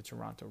re-sign with the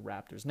Toronto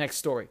Raptors. Next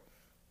story.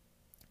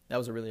 That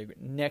was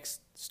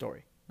next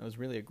story. That was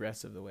really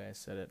aggressive the way I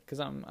said it, because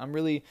I'm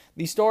really,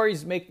 these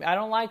stories I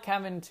don't like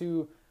having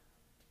to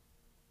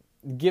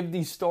give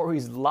these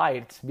stories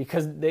light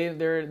because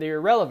they're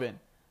irrelevant.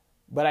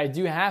 But I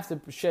do have to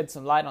shed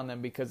some light on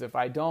them, because if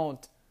I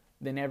don't,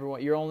 then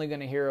you're only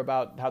going to hear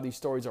about how these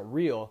stories are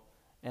real,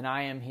 and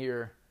I am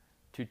here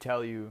to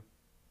tell you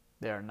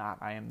they're not.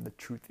 I am the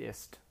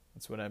truthist.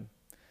 That's what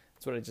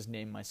I just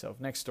named myself.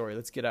 Next story.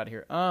 Let's get out of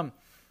here.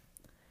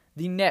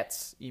 The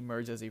Nets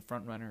emerge as a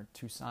front runner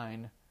to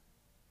sign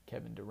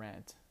Kevin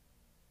Durant.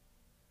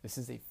 This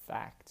is a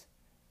fact.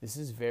 This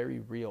is very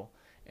real.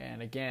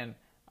 And again,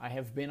 I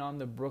have been on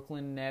the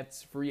Brooklyn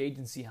Nets free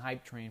agency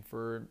hype train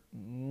for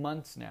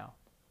months now.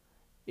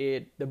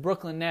 The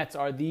Brooklyn Nets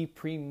are the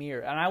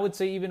premier, and I would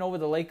say even over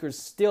the Lakers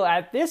still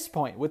at this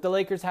point, with the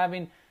Lakers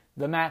having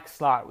the max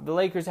slot, with the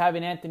Lakers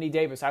having Anthony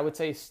Davis, I would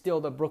say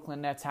still the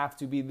Brooklyn Nets have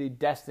to be the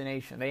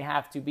destination. They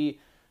have to be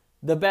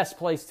the best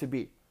place to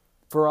be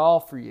for all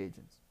free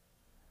agents.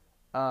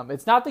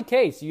 It's not the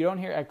case. You don't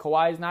hear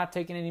Kawhi is not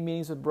taking any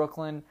meetings with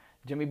Brooklyn.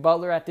 Jimmy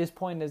Butler at this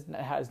point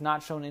has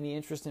not shown any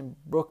interest in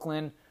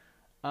Brooklyn.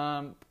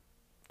 Kemba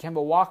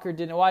Walker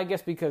didn't. Well, I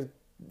guess because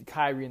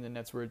Kyrie and the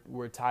Nets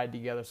were tied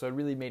together, so it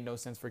really made no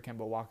sense for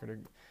Kemba Walker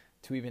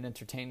to even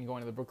entertain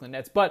going to the Brooklyn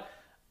Nets. But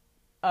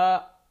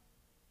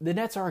the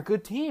Nets are a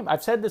good team.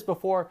 I've said this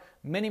before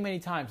many, many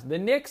times. The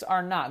Knicks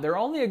are not. They're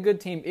only a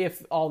good team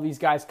if all these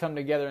guys come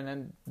together,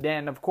 and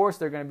then of course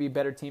they're going to be a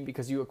better team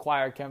because you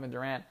acquire Kevin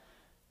Durant,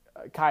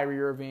 Kyrie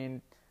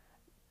Irving,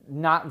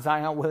 not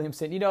Zion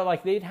Williamson.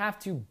 They'd have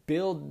to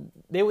build.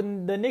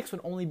 The Knicks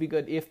would only be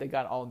good if they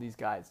got all these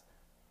guys.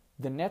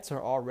 The Nets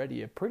are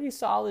already a pretty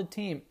solid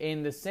team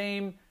in the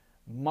same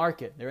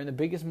market. They're in the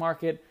biggest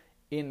market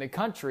in the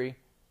country,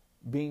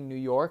 being New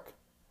York,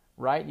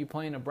 right? You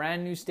play in a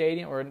brand new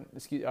stadium,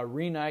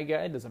 arena, I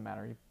guess. It doesn't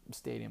matter.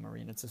 Stadium,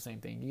 arena, it's the same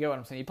thing. You get what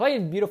I'm saying? You play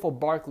in beautiful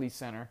Barclays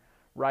Center,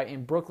 right,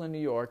 in Brooklyn, New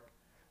York.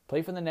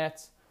 Play for the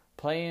Nets.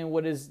 Play in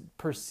what is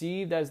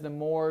perceived as the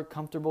more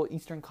comfortable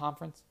Eastern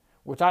Conference,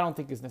 which I don't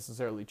think is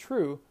necessarily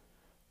true,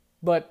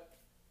 but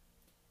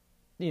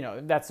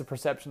that's the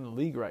perception of the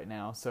league right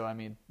now. So,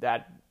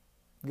 that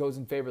goes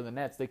in favor of the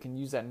Nets. They can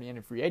use that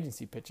in free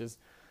agency pitches.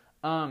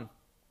 The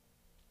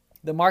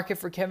market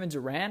for Kevin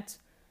Durant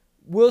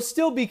will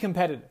still be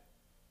competitive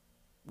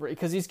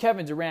because he's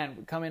Kevin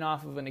Durant, coming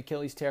off of an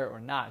Achilles tear or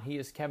not. He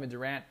is Kevin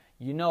Durant.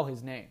 You know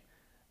his name.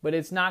 But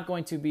it's not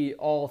going to be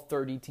all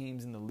 30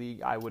 teams in the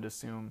league, I would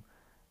assume.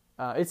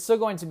 It's still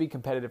going to be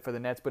competitive for the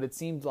Nets, but it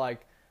seems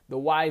like the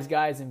wise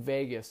guys in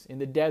Vegas, in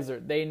the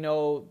desert, they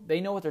know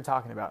what they're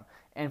talking about.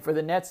 And for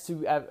the Nets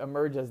to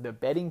emerge as the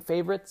betting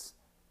favorites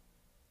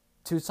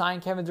to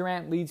sign Kevin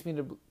Durant leads me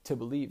to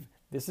believe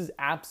this is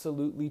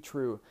absolutely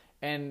true.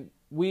 And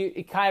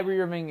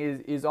Kyrie Irving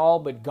is all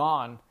but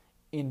gone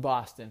in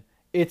Boston.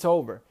 It's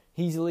over.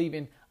 He's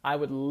leaving. I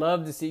would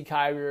love to see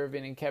Kyrie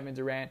Irving and Kevin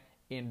Durant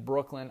in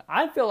Brooklyn.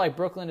 I feel like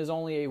Brooklyn is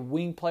only a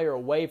wing player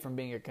away from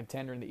being a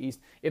contender in the East.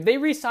 If they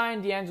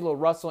re-signed D'Angelo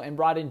Russell and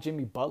brought in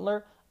Jimmy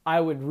Butler,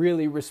 I would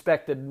really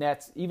respect the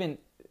Nets, even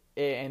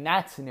in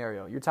that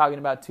scenario. You're talking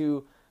about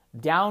two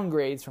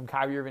downgrades from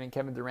Kyrie Irving and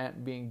Kevin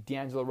Durant being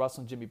D'Angelo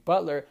Russell and Jimmy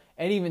Butler,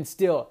 and even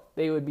still,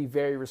 they would be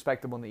very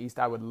respectable in the East.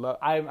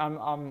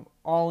 I'm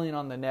all in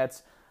on the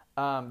Nets.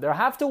 They'll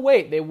have to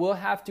wait. They will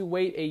have to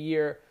wait a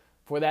year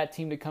for that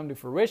team to come to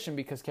fruition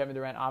because Kevin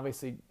Durant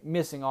obviously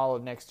missing all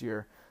of next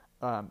year.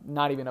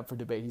 Not even up for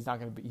debate.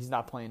 He's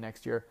not playing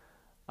next year.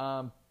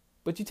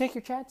 But you take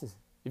your chances.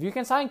 If you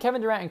can sign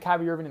Kevin Durant and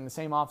Kyrie Irving in the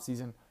same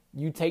offseason,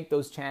 you take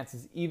those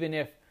chances, even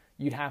if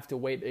you'd have to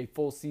wait a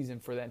full season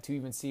for that to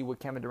even see what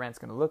Kevin Durant's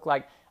going to look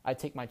like. I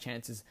take my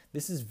chances.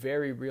 This is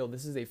very real.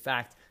 This is a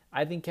fact.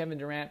 I think Kevin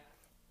Durant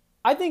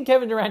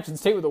should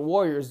stay with the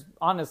Warriors,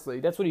 honestly.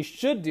 That's what he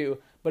should do.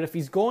 But if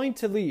he's going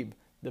to leave,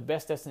 the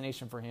best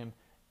destination for him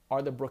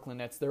are the Brooklyn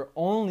Nets. They're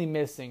only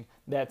missing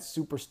that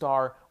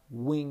superstar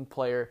wing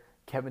player.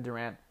 Kevin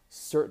Durant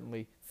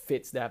certainly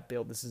fits that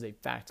bill. This is a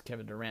fact.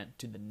 Kevin Durant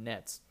to the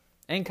Nets.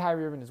 And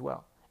Kyrie Irving as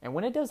well. And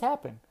when it does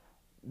happen,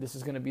 this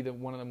is going to be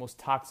one of the most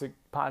toxic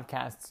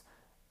podcasts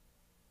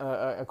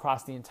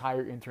across the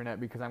entire internet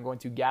because I'm going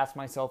to gas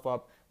myself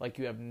up like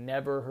you have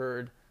never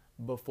heard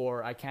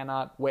before. I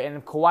cannot wait. And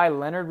if Kawhi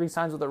Leonard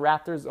resigns with the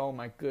Raptors, oh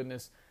my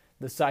goodness,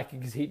 the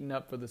psychic is heating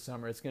up for the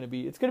summer. It's going to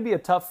be a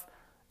tough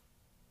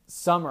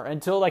summer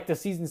until like the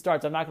season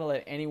starts. I'm not going to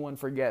let anyone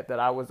forget that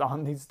I was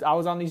on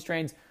these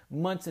trains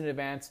months in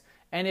advance.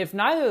 And if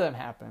neither of them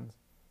happens,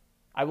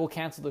 I will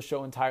cancel the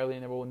show entirely,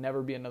 and there will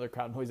never be another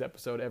Crowd Noise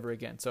episode ever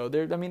again. So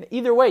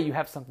either way, you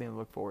have something to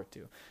look forward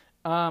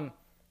to.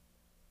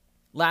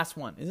 Last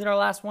one. Is it our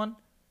last one?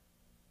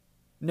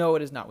 No,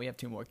 it is not. We have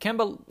two more.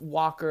 Kemba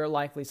Walker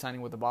likely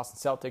signing with the Boston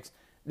Celtics.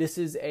 This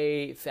is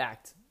a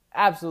fact.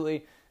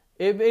 Absolutely.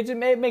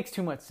 It makes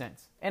too much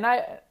sense. And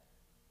I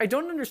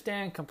don't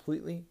understand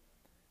completely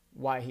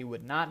why he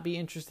would not be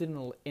interested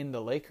in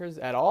the Lakers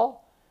at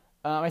all.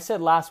 I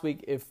said last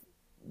week if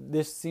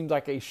this seems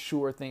like a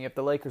sure thing. If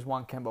the Lakers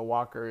want Kemba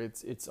Walker,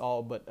 it's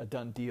all but a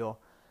done deal.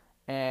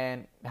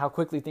 And how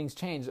quickly things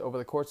change over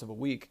the course of a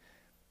week.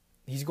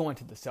 He's going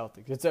to the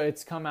Celtics.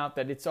 It's come out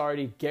that it's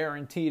already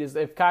guaranteed.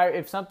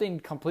 If something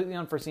completely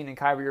unforeseen and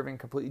Kyrie Irving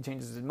completely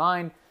changes his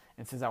mind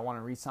and says, I want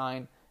to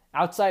re-sign,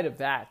 outside of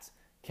that,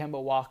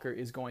 Kemba Walker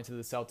is going to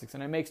the Celtics.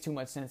 And it makes too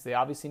much sense. They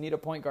obviously need a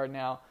point guard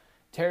now.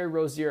 Terry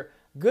Rozier,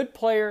 good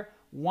player,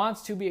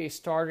 wants to be a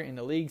starter in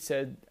the league,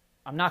 said,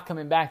 I'm not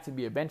coming back to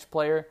be a bench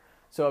player.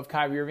 So if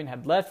Kyrie Irving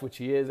had left, which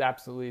he is,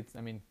 absolutely,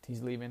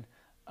 he's leaving,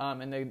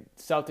 and the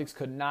Celtics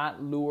could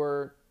not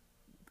lure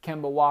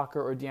Kemba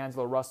Walker or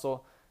D'Angelo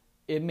Russell,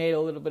 it made a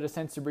little bit of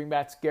sense to bring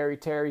back Scary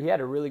Terry. He had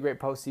a really great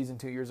postseason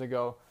 2 years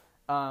ago.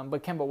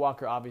 But Kemba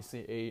Walker,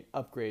 obviously, a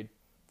upgrade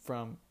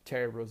from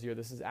Terry Rozier.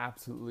 This is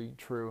absolutely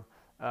true.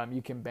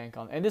 You can bank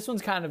on. And this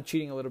one's kind of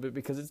cheating a little bit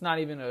because it's not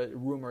even a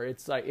rumor.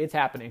 It's like it's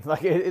happening.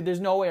 There's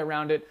no way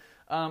around it.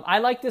 I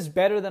like this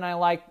better than I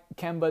like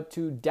Kemba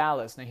to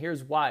Dallas. Now,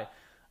 here's why.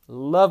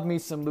 Love me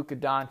some Luka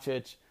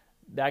Doncic.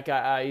 That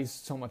guy, he's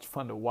so much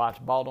fun to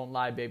watch. Ball don't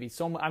lie, baby.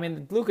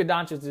 Luka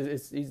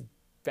Doncic he's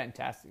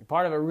fantastic.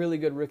 Part of a really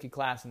good rookie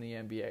class in the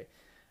NBA.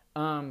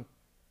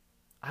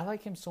 I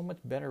like him so much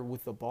better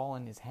with the ball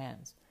in his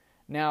hands.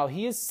 Now,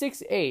 he is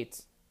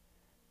 6'8".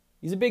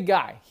 He's a big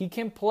guy. He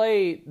can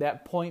play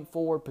that point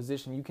forward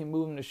position. You can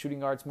move him to shooting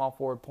guard, small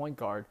forward, point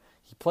guard.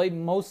 He played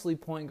mostly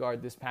point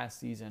guard this past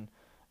season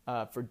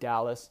for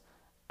Dallas.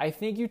 I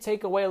think you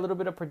take away a little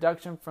bit of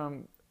production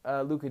from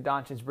Luka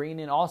Doncic, bringing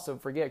in also,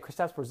 forget,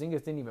 Kristaps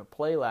Porzingis didn't even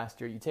play last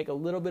year. You take a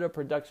little bit of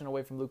production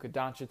away from Luka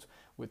Doncic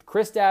with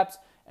Kristaps,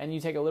 and you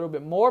take a little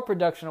bit more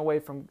production away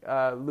from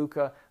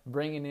Luka,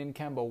 bringing in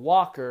Kemba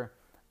Walker.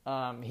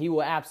 He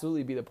will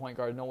absolutely be the point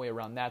guard, no way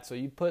around that. So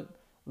you put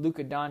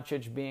Luka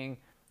Doncic being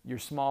your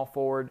small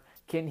forward.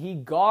 Can he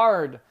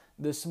guard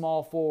the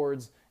small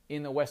forwards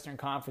in the Western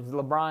Conference?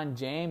 LeBron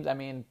James,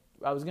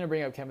 I was going to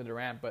bring up Kevin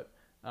Durant, but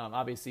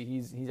obviously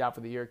he's out for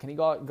the year. Can he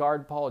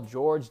guard Paul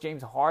George,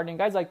 James Harden,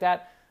 guys like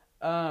that?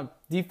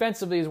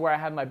 Defensively is where I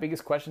have my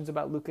biggest questions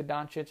about Luka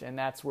Doncic, and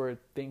that's where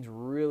things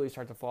really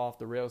start to fall off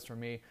the rails for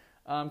me.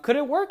 Could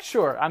it work?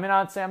 Sure. I'm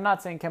not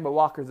saying Kemba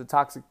Walker is a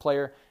toxic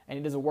player and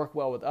he doesn't work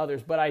well with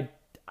others, but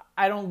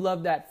I don't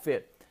love that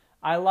fit.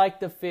 I like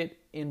the fit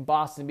in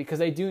Boston because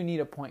they do need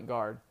a point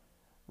guard,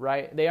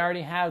 right? They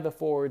already have the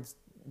forwards,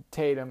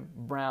 Tatum,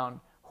 Brown,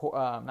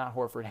 not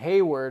Horford,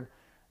 Hayward.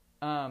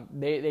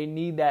 They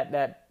need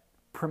that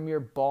premier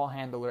ball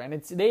handler, and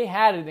they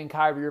had it in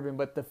Kyrie Irving,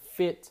 but the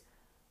fit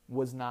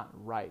was not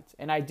right.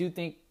 And I do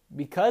think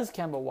because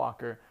Kemba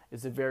Walker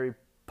is a very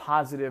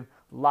positive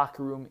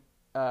locker room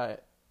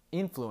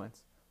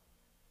influence,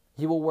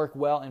 he will work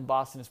well in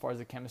Boston as far as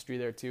the chemistry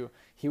there too.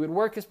 He would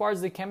work as far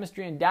as the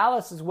chemistry in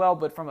Dallas as well,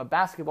 but from a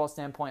basketball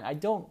standpoint, I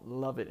don't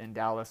love it in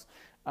Dallas.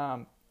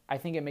 I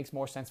think it makes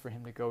more sense for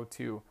him to go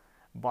to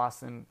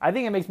Boston. I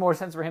think it makes more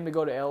sense for him to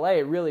go to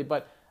LA, really,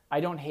 but I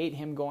don't hate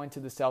him going to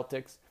the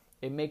Celtics.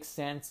 It makes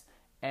sense,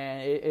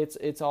 and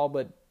it's all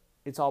but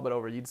it's all but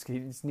over. He just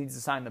needs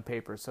to sign the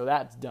paper. So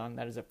that's done.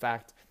 That is a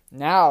fact.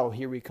 Now,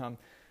 here we come.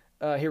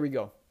 Here we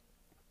go.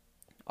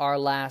 Our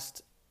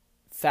last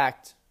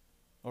fact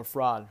or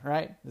fraud,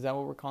 right? Is that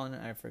what we're calling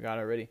it? I forgot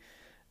already.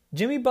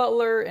 Jimmy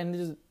Butler,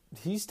 and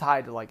he's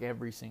tied to like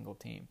every single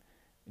team.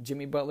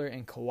 Jimmy Butler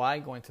and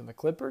Kawhi going to the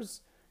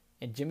Clippers,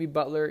 and Jimmy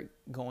Butler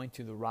going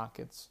to the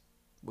Rockets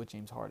with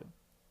James Harden.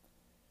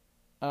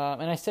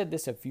 And I said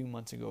this a few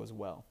months ago as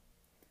well.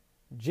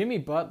 Jimmy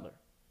Butler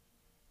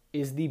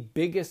is the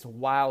biggest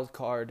wild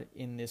card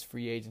in this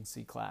free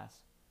agency class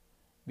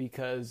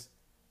because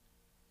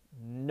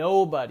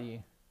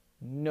nobody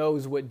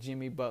knows what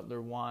Jimmy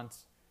Butler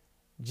wants.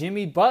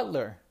 Jimmy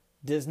Butler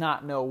does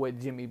not know what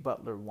Jimmy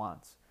Butler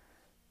wants.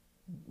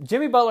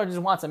 Jimmy Butler just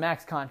wants a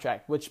max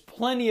contract, which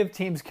plenty of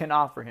teams can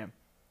offer him.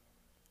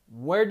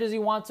 Where does he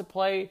want to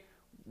play?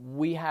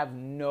 We have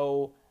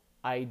no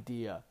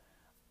idea.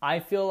 I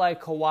feel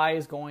like Kawhi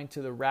is going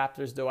to the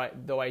Raptors,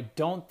 though I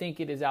don't think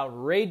it is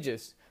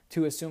outrageous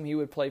to assume he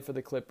would play for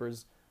the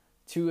Clippers.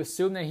 To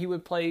assume that he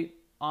would play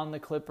on the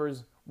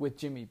Clippers with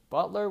Jimmy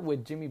Butler.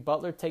 Would Jimmy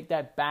Butler take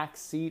that back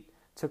seat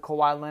to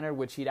Kawhi Leonard,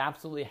 which he'd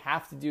absolutely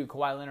have to do?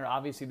 Kawhi Leonard,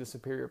 obviously the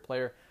superior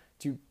player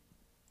to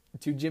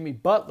Jimmy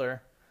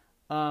Butler.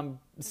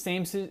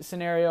 Same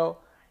scenario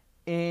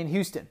in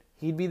Houston.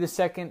 He'd be the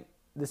second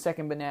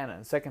banana,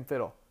 the second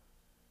fiddle.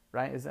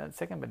 Right? Is that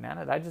second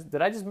banana?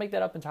 Did I just make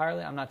that up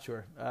entirely? I'm not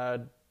sure.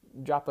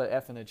 Drop a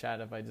F in the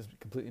chat if I just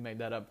completely made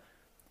that up.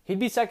 He'd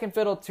be second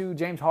fiddle to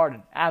James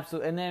Harden.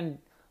 Absolutely. And then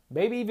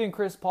maybe even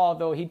Chris Paul,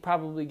 though he'd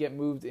probably get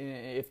moved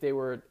if they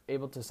were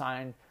able to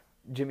sign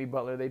Jimmy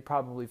Butler. They'd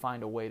probably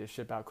find a way to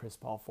ship out Chris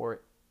Paul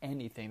for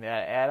anything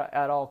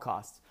at all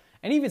costs.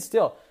 And even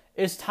still,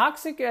 as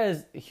toxic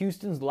as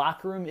Houston's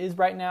locker room is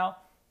right now,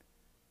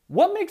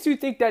 what makes you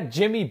think that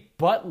Jimmy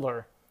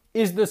Butler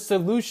is the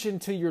solution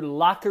to your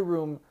locker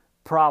room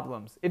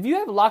problems? If you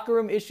have locker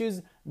room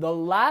issues, the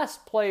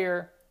last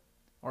player,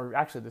 or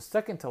actually the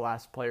second to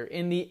last player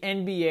in the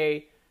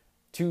NBA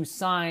to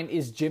sign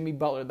is Jimmy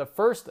Butler.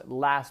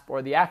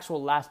 The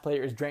actual last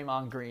player is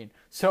Draymond Green.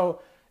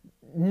 So,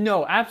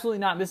 no, absolutely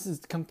not. This is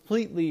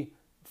completely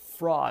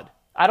fraud.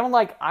 I don't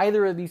like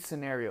either of these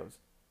scenarios.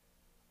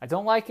 I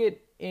don't like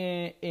it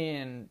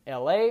in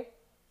LA.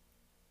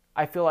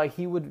 I feel like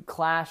he would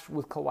clash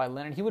with Kawhi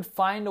Leonard. He would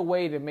find a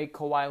way to make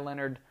Kawhi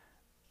Leonard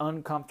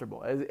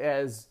uncomfortable.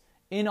 As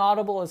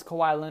inaudible as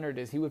Kawhi Leonard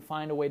is, he would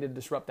find a way to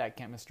disrupt that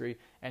chemistry,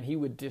 and he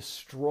would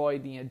destroy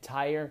the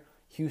entire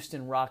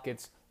Houston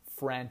Rockets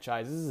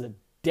franchise. This is a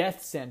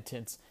death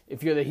sentence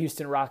if you're the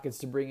Houston Rockets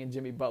to bring in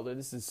Jimmy Butler.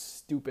 This is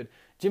stupid.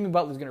 Jimmy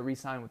Butler's going to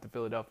re-sign with the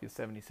Philadelphia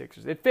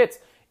 76ers. It fits.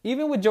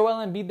 Even with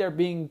Joel Embiid there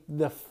being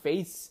the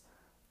face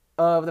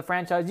of the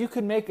franchise, you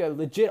could make a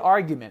legit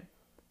argument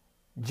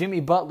Jimmy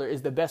Butler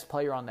is the best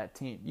player on that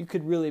team. You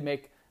could really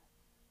make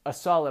a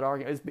solid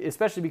argument,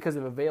 especially because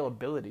of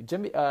availability.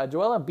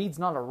 Joel Embiid's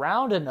not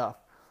around enough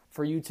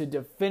for you to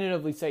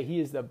definitively say he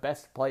is the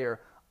best player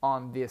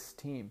on this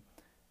team.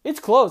 It's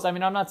close. I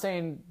mean, I'm not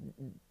saying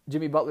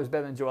Jimmy Butler's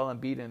better than Joel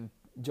Embiid and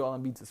Joel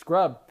Embiid's a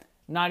scrub.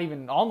 Not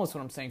even almost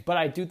what I'm saying. But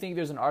I do think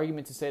there's an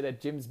argument to say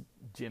that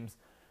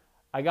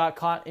I got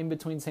caught in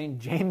between saying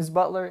James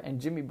Butler and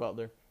Jimmy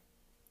Butler.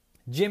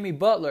 Jimmy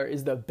Butler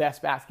is the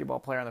best basketball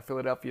player on the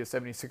Philadelphia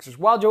 76ers,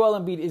 while Joel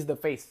Embiid is the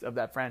face of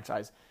that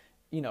franchise.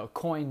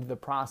 Coined the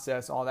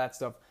process, all that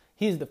stuff.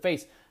 He's the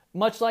face.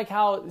 Much like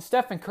how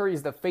Stephen Curry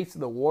is the face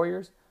of the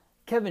Warriors,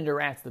 Kevin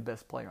Durant's the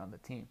best player on the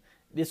team.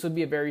 This would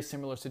be a very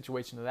similar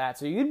situation to that.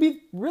 So you'd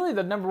be really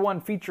the number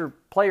one feature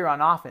player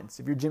on offense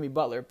if you're Jimmy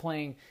Butler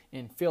playing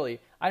in Philly.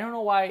 I don't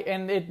know why,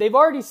 and they've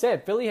already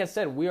said, Philly has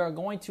said, we are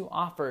going to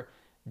offer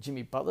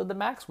Jimmy Butler the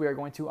max. We are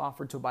going to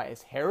offer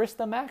Tobias Harris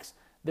the max.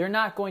 They're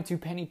not going to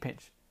penny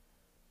pinch.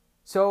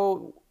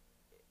 So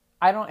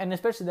and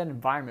especially that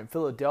environment,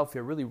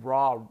 Philadelphia, really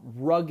raw,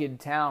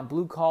 rugged town,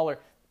 blue collar.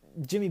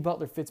 Jimmy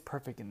Butler fits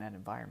perfect in that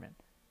environment.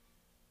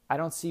 I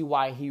don't see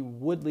why he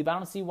would leave. I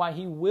don't see why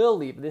he will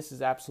leave. This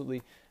is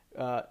absolutely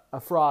a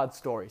fraud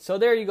story. So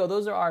there you go.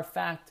 Those are our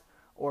fact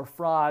or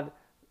fraud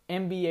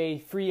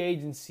NBA free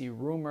agency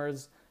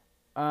rumors.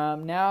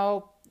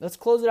 Now, let's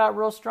close it out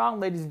real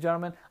strong, ladies and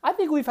gentlemen. I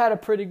think we've had a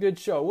pretty good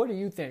show. What do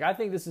you think? I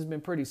think this has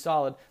been pretty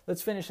solid.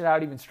 Let's finish it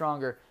out even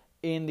stronger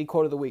in the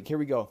quote of the week. Here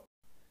we go.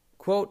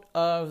 Quote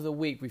of the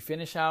week. We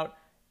finish out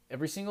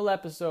every single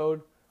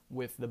episode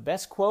with the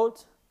best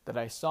quote that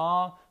I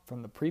saw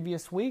from the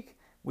previous week.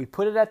 We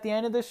put it at the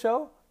end of the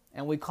show,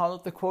 and we call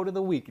it the quote of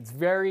the week. It's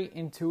very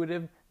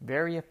intuitive,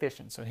 very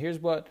efficient. So here's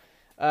what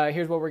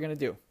we're going to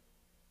do.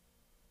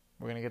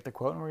 We're going to get the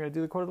quote, and we're going to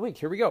do the quote of the week.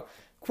 Here we go.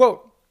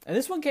 Quote. And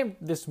this one came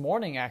this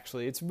morning,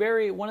 actually. It's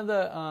one of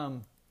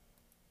the,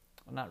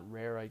 not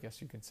rare, I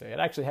guess you could say. It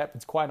actually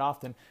happens quite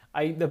often.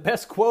 The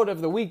best quote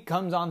of the week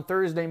comes on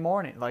Thursday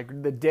morning,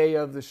 like the day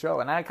of the show.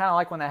 And I kind of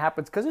like when that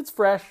happens because it's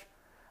fresh.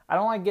 I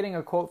don't like getting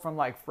a quote from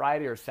like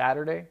Friday or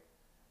Saturday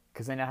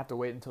because then I have to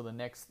wait until the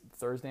next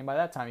Thursday. And by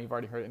that time, you've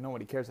already heard it.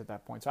 Nobody cares at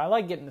that point. So I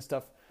like getting the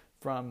stuff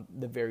from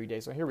the very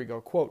day. So here we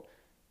go. Quote,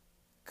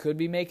 could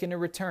be making a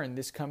return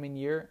this coming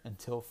year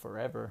until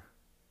forever.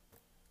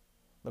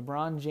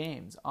 LeBron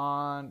James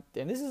and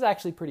this is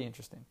actually pretty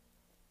interesting,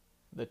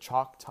 the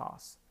chalk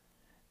toss.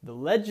 The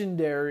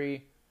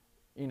legendary,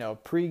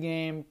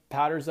 pregame,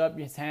 powders up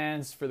his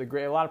hands for the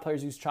great. A lot of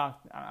players use chalk.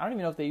 I don't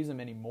even know if they use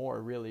them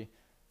anymore, really.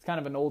 It's kind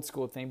of an old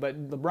school thing.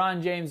 But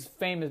LeBron James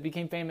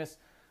became famous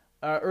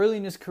early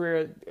in his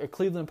career at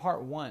Cleveland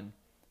Part 1.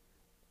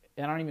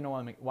 And I don't even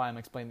know why I'm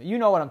explaining that. You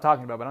know what I'm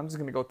talking about, but I'm just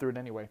going to go through it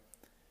anyway.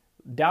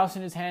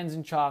 Dousing his hands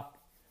in chalk,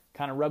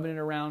 kind of rubbing it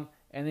around,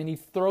 and then he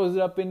throws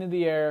it up into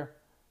the air.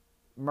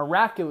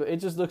 Miraculous. It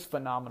just looks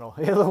phenomenal.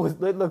 It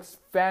looks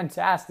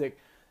fantastic.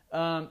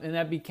 And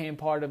that became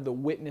part of the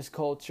witness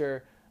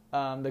culture.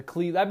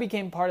 That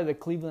became part of the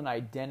Cleveland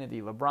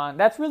identity.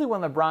 That's really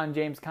when LeBron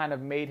James kind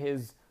of made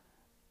his,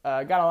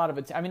 got a lot of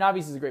attention. I mean,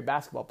 obviously he's a great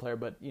basketball player,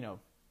 but,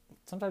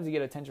 sometimes you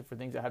get attention for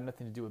things that have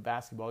nothing to do with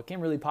basketball. It became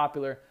really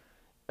popular.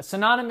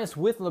 Synonymous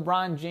with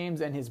LeBron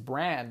James and his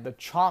brand, the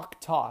chalk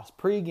toss,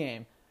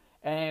 pregame.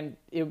 And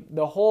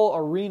the whole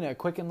arena,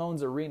 Quicken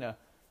Loans Arena,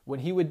 when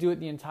he would do it,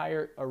 the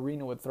entire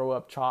arena would throw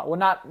up chalk. Well,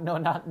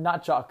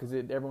 not chalk, because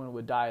everyone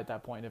would die at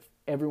that point if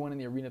everyone in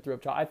the arena threw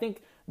up chalk. I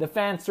think the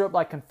fans threw up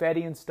like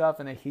confetti and stuff,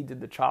 and then he did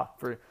the chalk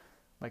for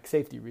like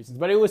safety reasons.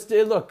 But it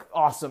looked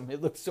awesome.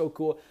 It looked so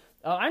cool.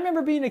 I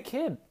remember being a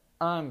kid,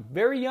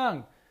 very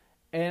young,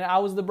 and I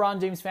was a LeBron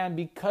James fan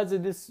because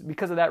of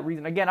that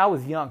reason. Again, I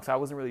was young, so I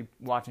wasn't really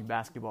watching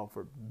basketball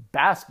for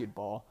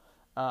basketball.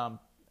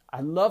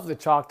 I love the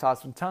chalk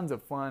toss, and tons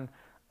of fun.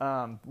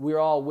 We were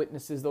all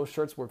witnesses. Those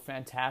shirts were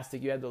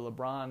fantastic. You had the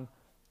LeBron,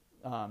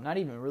 not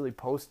even really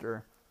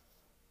poster.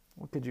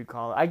 What could you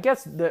call it? I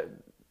guess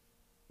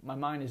my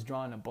mind is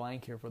drawing a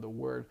blank here for the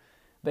word.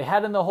 They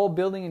had in the whole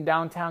building in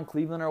downtown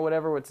Cleveland or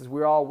whatever, which is we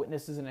were all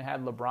witnesses, and it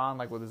had LeBron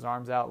like with his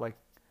arms out, like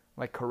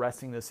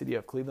caressing the city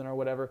of Cleveland or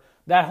whatever.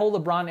 That whole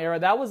LeBron era,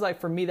 that was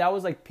like, for me, that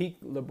was like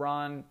peak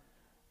LeBron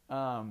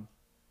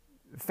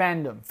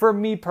fandom for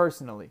me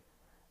personally.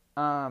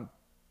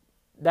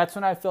 That's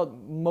when I felt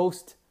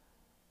most,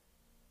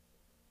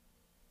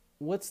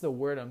 what's the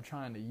word I'm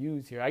trying to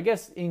use here? I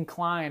guess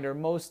inclined or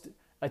most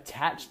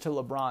attached to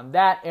LeBron.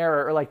 That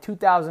era, or like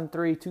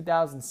 2003,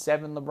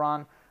 2007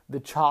 LeBron, the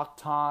chalk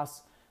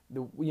toss,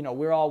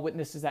 we're all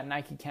witnesses that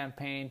Nike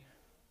campaign.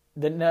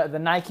 The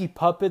Nike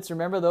puppets,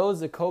 remember those?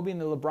 The Kobe and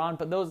the LeBron,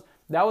 but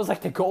that was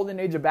like the golden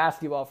age of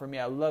basketball for me.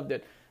 I loved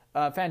it.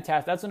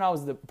 Fantastic. That's when I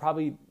was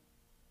probably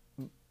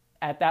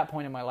at that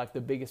point in my life the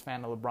biggest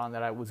fan of LeBron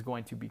that I was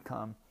going to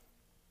become.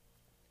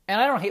 And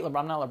I don't hate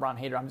LeBron. I'm not a LeBron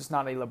hater. I'm just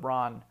not a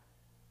LeBron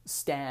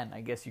stan,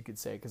 I guess you could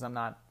say, because I'm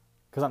not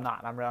I'm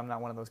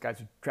not one of those guys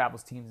who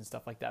travels teams and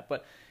stuff like that.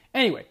 But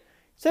anyway,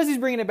 says he's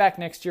bringing it back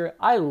next year.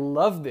 I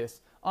love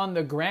this. On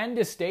the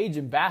grandest stage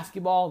in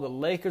basketball, the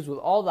Lakers, with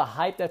all the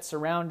hype that's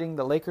surrounding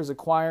the Lakers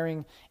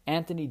acquiring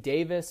Anthony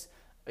Davis,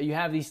 you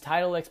have these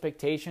title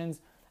expectations.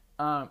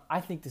 I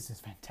think this is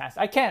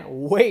fantastic. I can't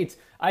wait.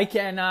 I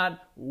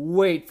cannot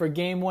wait for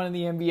Game 1 of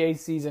the NBA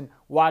season,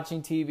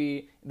 watching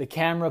TV. The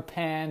camera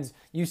pans.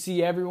 You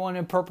see everyone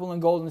in purple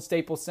and gold in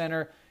Staples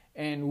Center,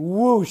 and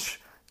whoosh,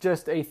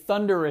 just a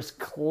thunderous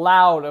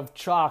cloud of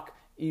chalk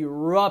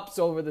erupts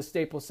over the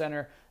Staples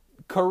Center,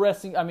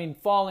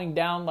 falling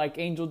down like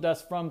angel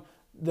dust from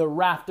the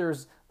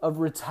rafters of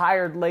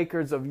retired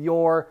Lakers of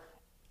yore.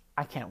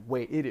 I can't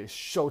wait. It is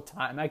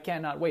showtime. I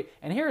cannot wait.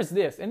 And here's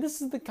this. And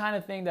this is the kind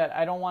of thing that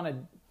I don't want to...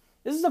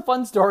 This is a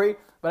fun story,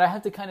 but I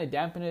have to kind of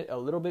dampen it a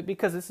little bit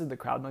because this is the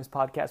Crowd Noise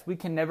podcast. We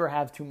can never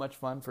have too much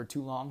fun for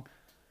too long.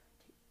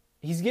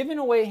 He's given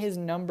away his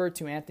number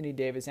to Anthony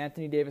Davis.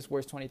 Anthony Davis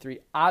wears 23.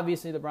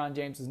 Obviously, LeBron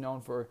James is known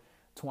for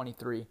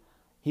 23.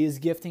 He is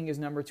gifting his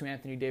number to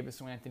Anthony Davis,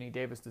 so Anthony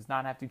Davis does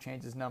not have to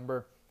change his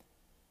number.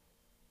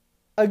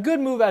 A good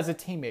move as a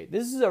teammate.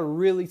 This is a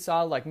really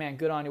solid, man,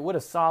 good on you. What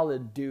a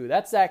solid dude.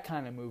 That's that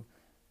kind of move.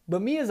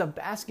 But me as a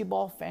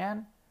basketball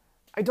fan,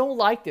 I don't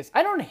like this.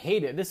 I don't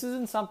hate it. This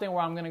isn't something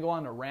where I'm going to go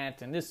on a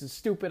rant and this is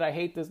stupid, I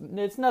hate this.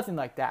 It's nothing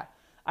like that.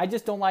 I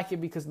just don't like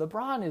it because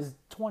LeBron is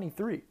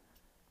 23.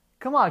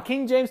 Come on,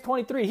 King James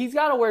 23. He's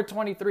got to wear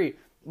 23.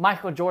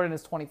 Michael Jordan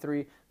is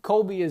 23.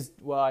 Kobe is,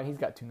 he's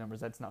got two numbers.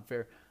 That's not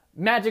fair.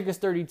 Magic is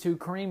 32.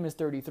 Kareem is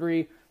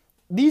 33.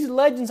 These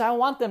legends, I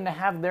want them to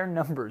have their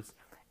numbers.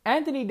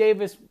 Anthony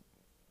Davis,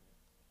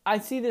 I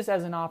see this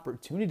as an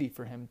opportunity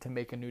for him to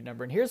make a new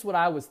number. And here's what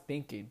I was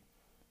thinking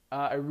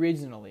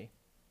originally,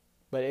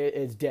 but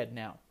it's dead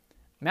now.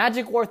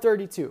 Magic wore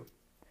 32.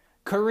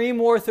 Kareem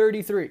wore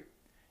 33.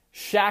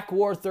 Shaq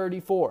wore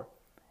 34.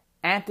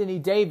 Anthony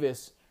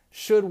Davis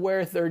should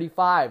wear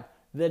 35.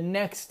 The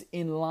next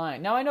in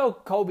line. Now, I know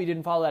Kobe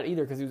didn't follow that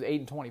either because he was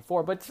 8 and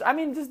 24. But,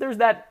 there's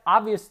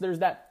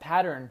that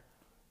pattern.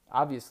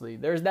 Obviously,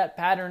 there's that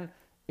pattern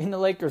in the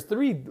Lakers.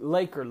 3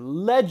 Laker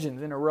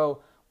legends in a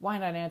row. Why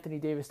not Anthony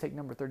Davis take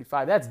number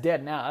 35? That's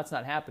dead now. That's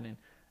not happening.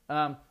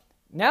 Now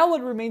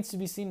what remains to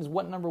be seen is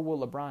what number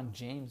will LeBron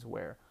James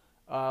wear.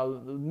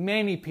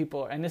 Many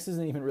people, and this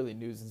isn't even really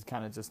news. It's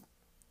kind of just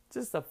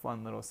a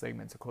fun little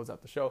segment to close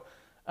out the show.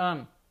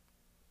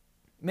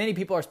 Many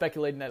people are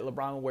speculating that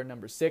LeBron will wear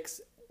number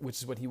 6, which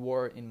is what he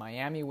wore in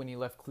Miami when he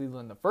left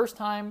Cleveland the first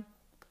time.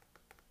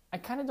 I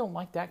kind of don't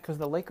like that because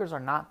the Lakers are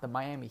not the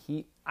Miami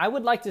Heat. I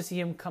would like to see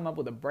him come up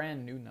with a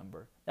brand new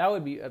number. That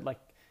would be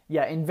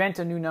invent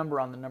a new number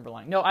on the number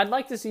line. No, I'd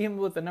like to see him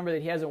with a number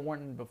that he hasn't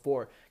worn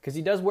before because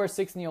he does wear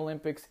 6 in the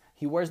Olympics.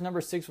 He wears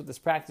number 6 with his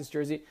practice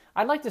jersey.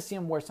 I'd like to see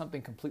him wear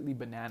something completely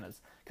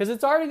bananas because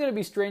it's already going to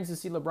be strange to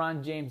see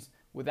LeBron James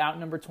without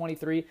number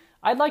 23.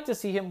 I'd like to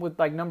see him with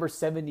like number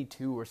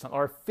 72 or something,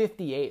 or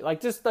 58, like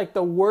just like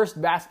the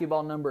worst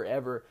basketball number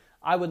ever.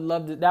 I would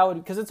love to,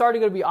 because it's already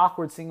going to be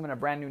awkward seeing him in a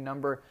brand new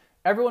number.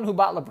 Everyone who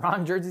bought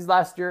LeBron jerseys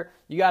last year,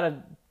 you got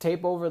to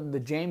tape over the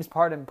James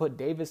part and put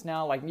Davis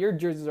now. Like, your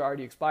jerseys are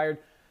already expired.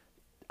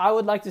 I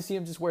would like to see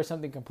him just wear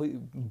something completely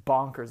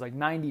bonkers, like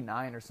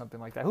 99 or something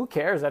like that. Who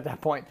cares at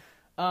that point?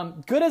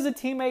 Good as a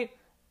teammate.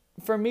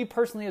 For me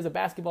personally, as a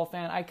basketball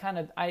fan,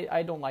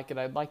 I don't like it.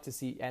 I'd like to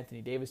see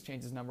Anthony Davis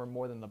change his number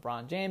more than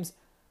LeBron James.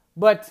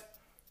 But,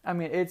 I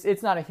mean,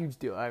 it's not a huge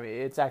deal. I mean,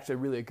 it's actually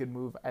really a good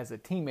move as a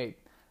teammate.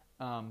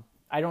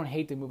 I don't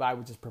hate the move. I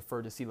would just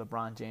prefer to see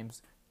LeBron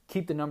James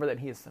keep the number that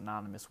he is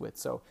synonymous with.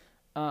 So,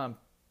 but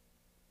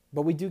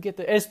we do get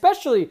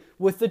especially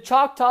with the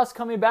chalk toss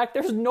coming back,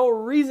 there's no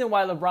reason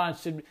why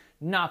LeBron should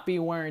not be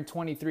wearing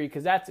 23,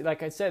 because that's,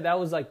 like I said, that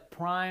was like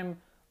prime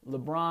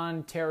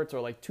LeBron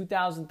territory, like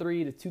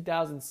 2003 to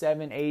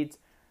 2007, 8,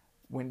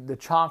 when the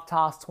chalk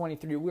toss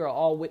 23, we were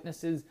all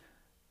witnesses.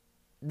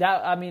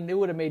 That, I mean, it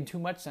would have made too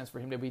much sense for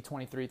him to be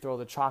 23, throw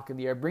the chalk in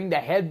the air, bring the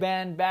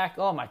headband back.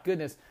 Oh my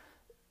goodness.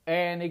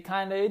 And it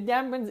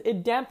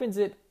dampens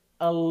it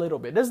a little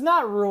bit. Does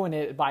not ruin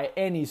it by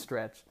any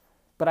stretch,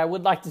 but I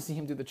would like to see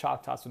him do the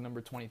chalk toss with number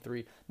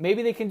 23.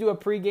 Maybe they can do a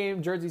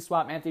pregame jersey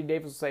swap. Anthony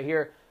Davis will say,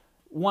 here,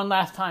 one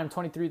last time,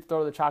 23,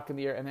 throw the chalk in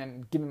the air, and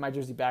then give me my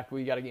jersey back.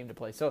 We got a game to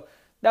play. So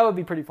that would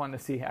be pretty fun to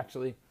see,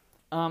 actually.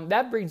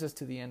 That brings us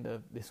to the end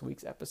of this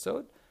week's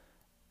episode.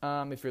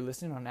 If you're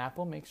listening on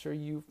Apple, make sure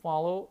you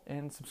follow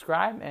and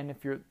subscribe. And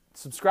if you're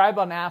subscribed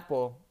on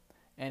Apple,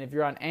 and if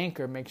you're on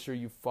Anchor, make sure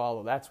you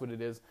follow. That's what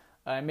it is.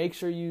 Make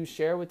sure you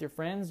share with your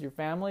friends, your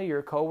family,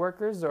 your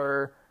coworkers,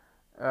 or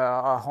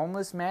a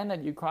homeless man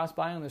that you cross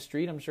by on the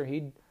street. I'm sure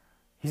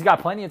he's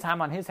got plenty of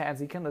time on his hands.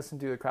 He can listen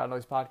to the Crowd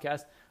Noise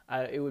podcast.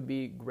 It would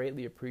be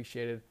greatly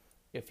appreciated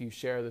if you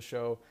share the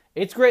show.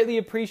 It's greatly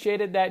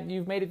appreciated that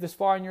you've made it this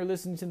far and you're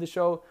listening to the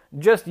show.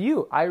 Just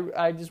you. I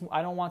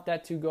don't want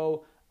that to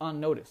go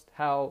unnoticed,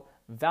 how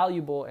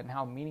valuable and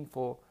how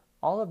meaningful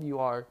all of you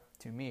are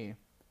to me.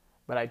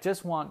 But I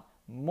just want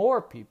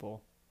more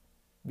people,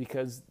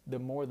 because the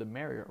more the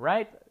merrier,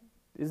 right?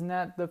 Isn't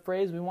that the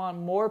phrase? We want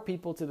more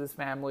people to this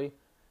family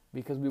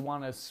because we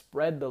want to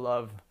spread the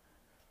love.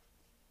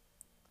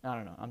 I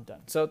don't know. I'm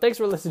done. So thanks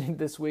for listening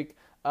this week.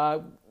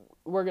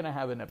 We're going to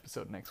have an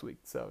episode next week,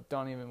 so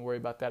don't even worry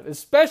about that.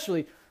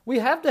 Especially, we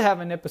have to have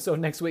an episode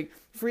next week.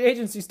 Free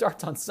agency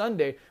starts on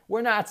Sunday.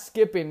 We're not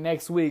skipping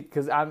next week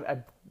because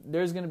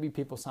there's going to be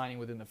people signing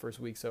within the first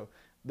week. So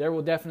there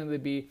will definitely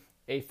be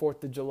a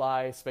 4th of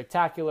July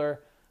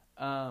spectacular.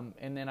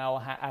 And then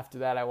after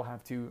that, I will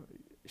have to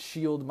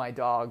shield my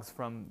dogs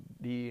from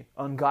the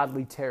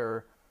ungodly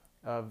terror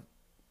of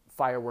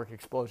firework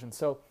explosions.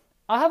 So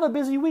I'll have a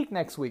busy week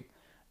next week.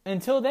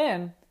 Until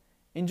then,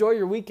 enjoy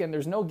your weekend.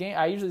 There's no game.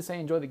 I usually say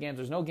enjoy the games.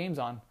 There's no games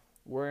on.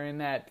 We're in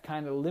that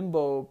kind of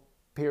limbo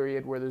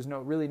period where there's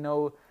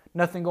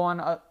nothing going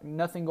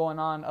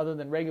on other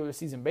than regular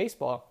season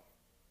baseball.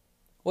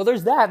 Well,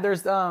 there's that.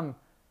 There's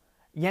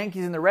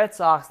Yankees and the Red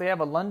Sox. They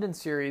have a London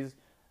series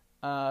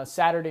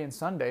Saturday and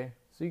Sunday,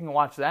 so you can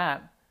watch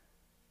that.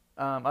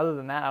 Other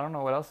than that, I don't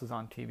know what else is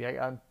on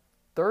TV.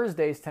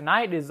 Thursdays,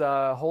 tonight is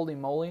Holy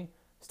Moly.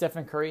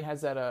 Stephen Curry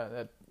has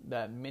that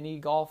mini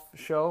golf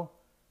show.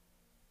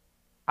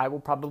 I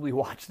will probably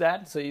watch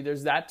that. So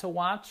there's that to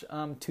watch.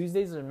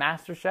 Tuesdays are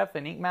MasterChef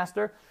and Ink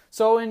Master.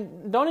 So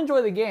don't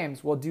enjoy the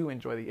games. Well, do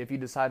enjoy if you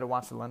decide to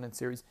watch the London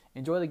series.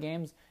 Enjoy the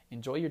games.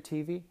 Enjoy your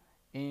TV.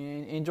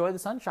 And enjoy the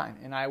sunshine.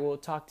 And I will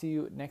talk to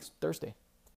you next Thursday.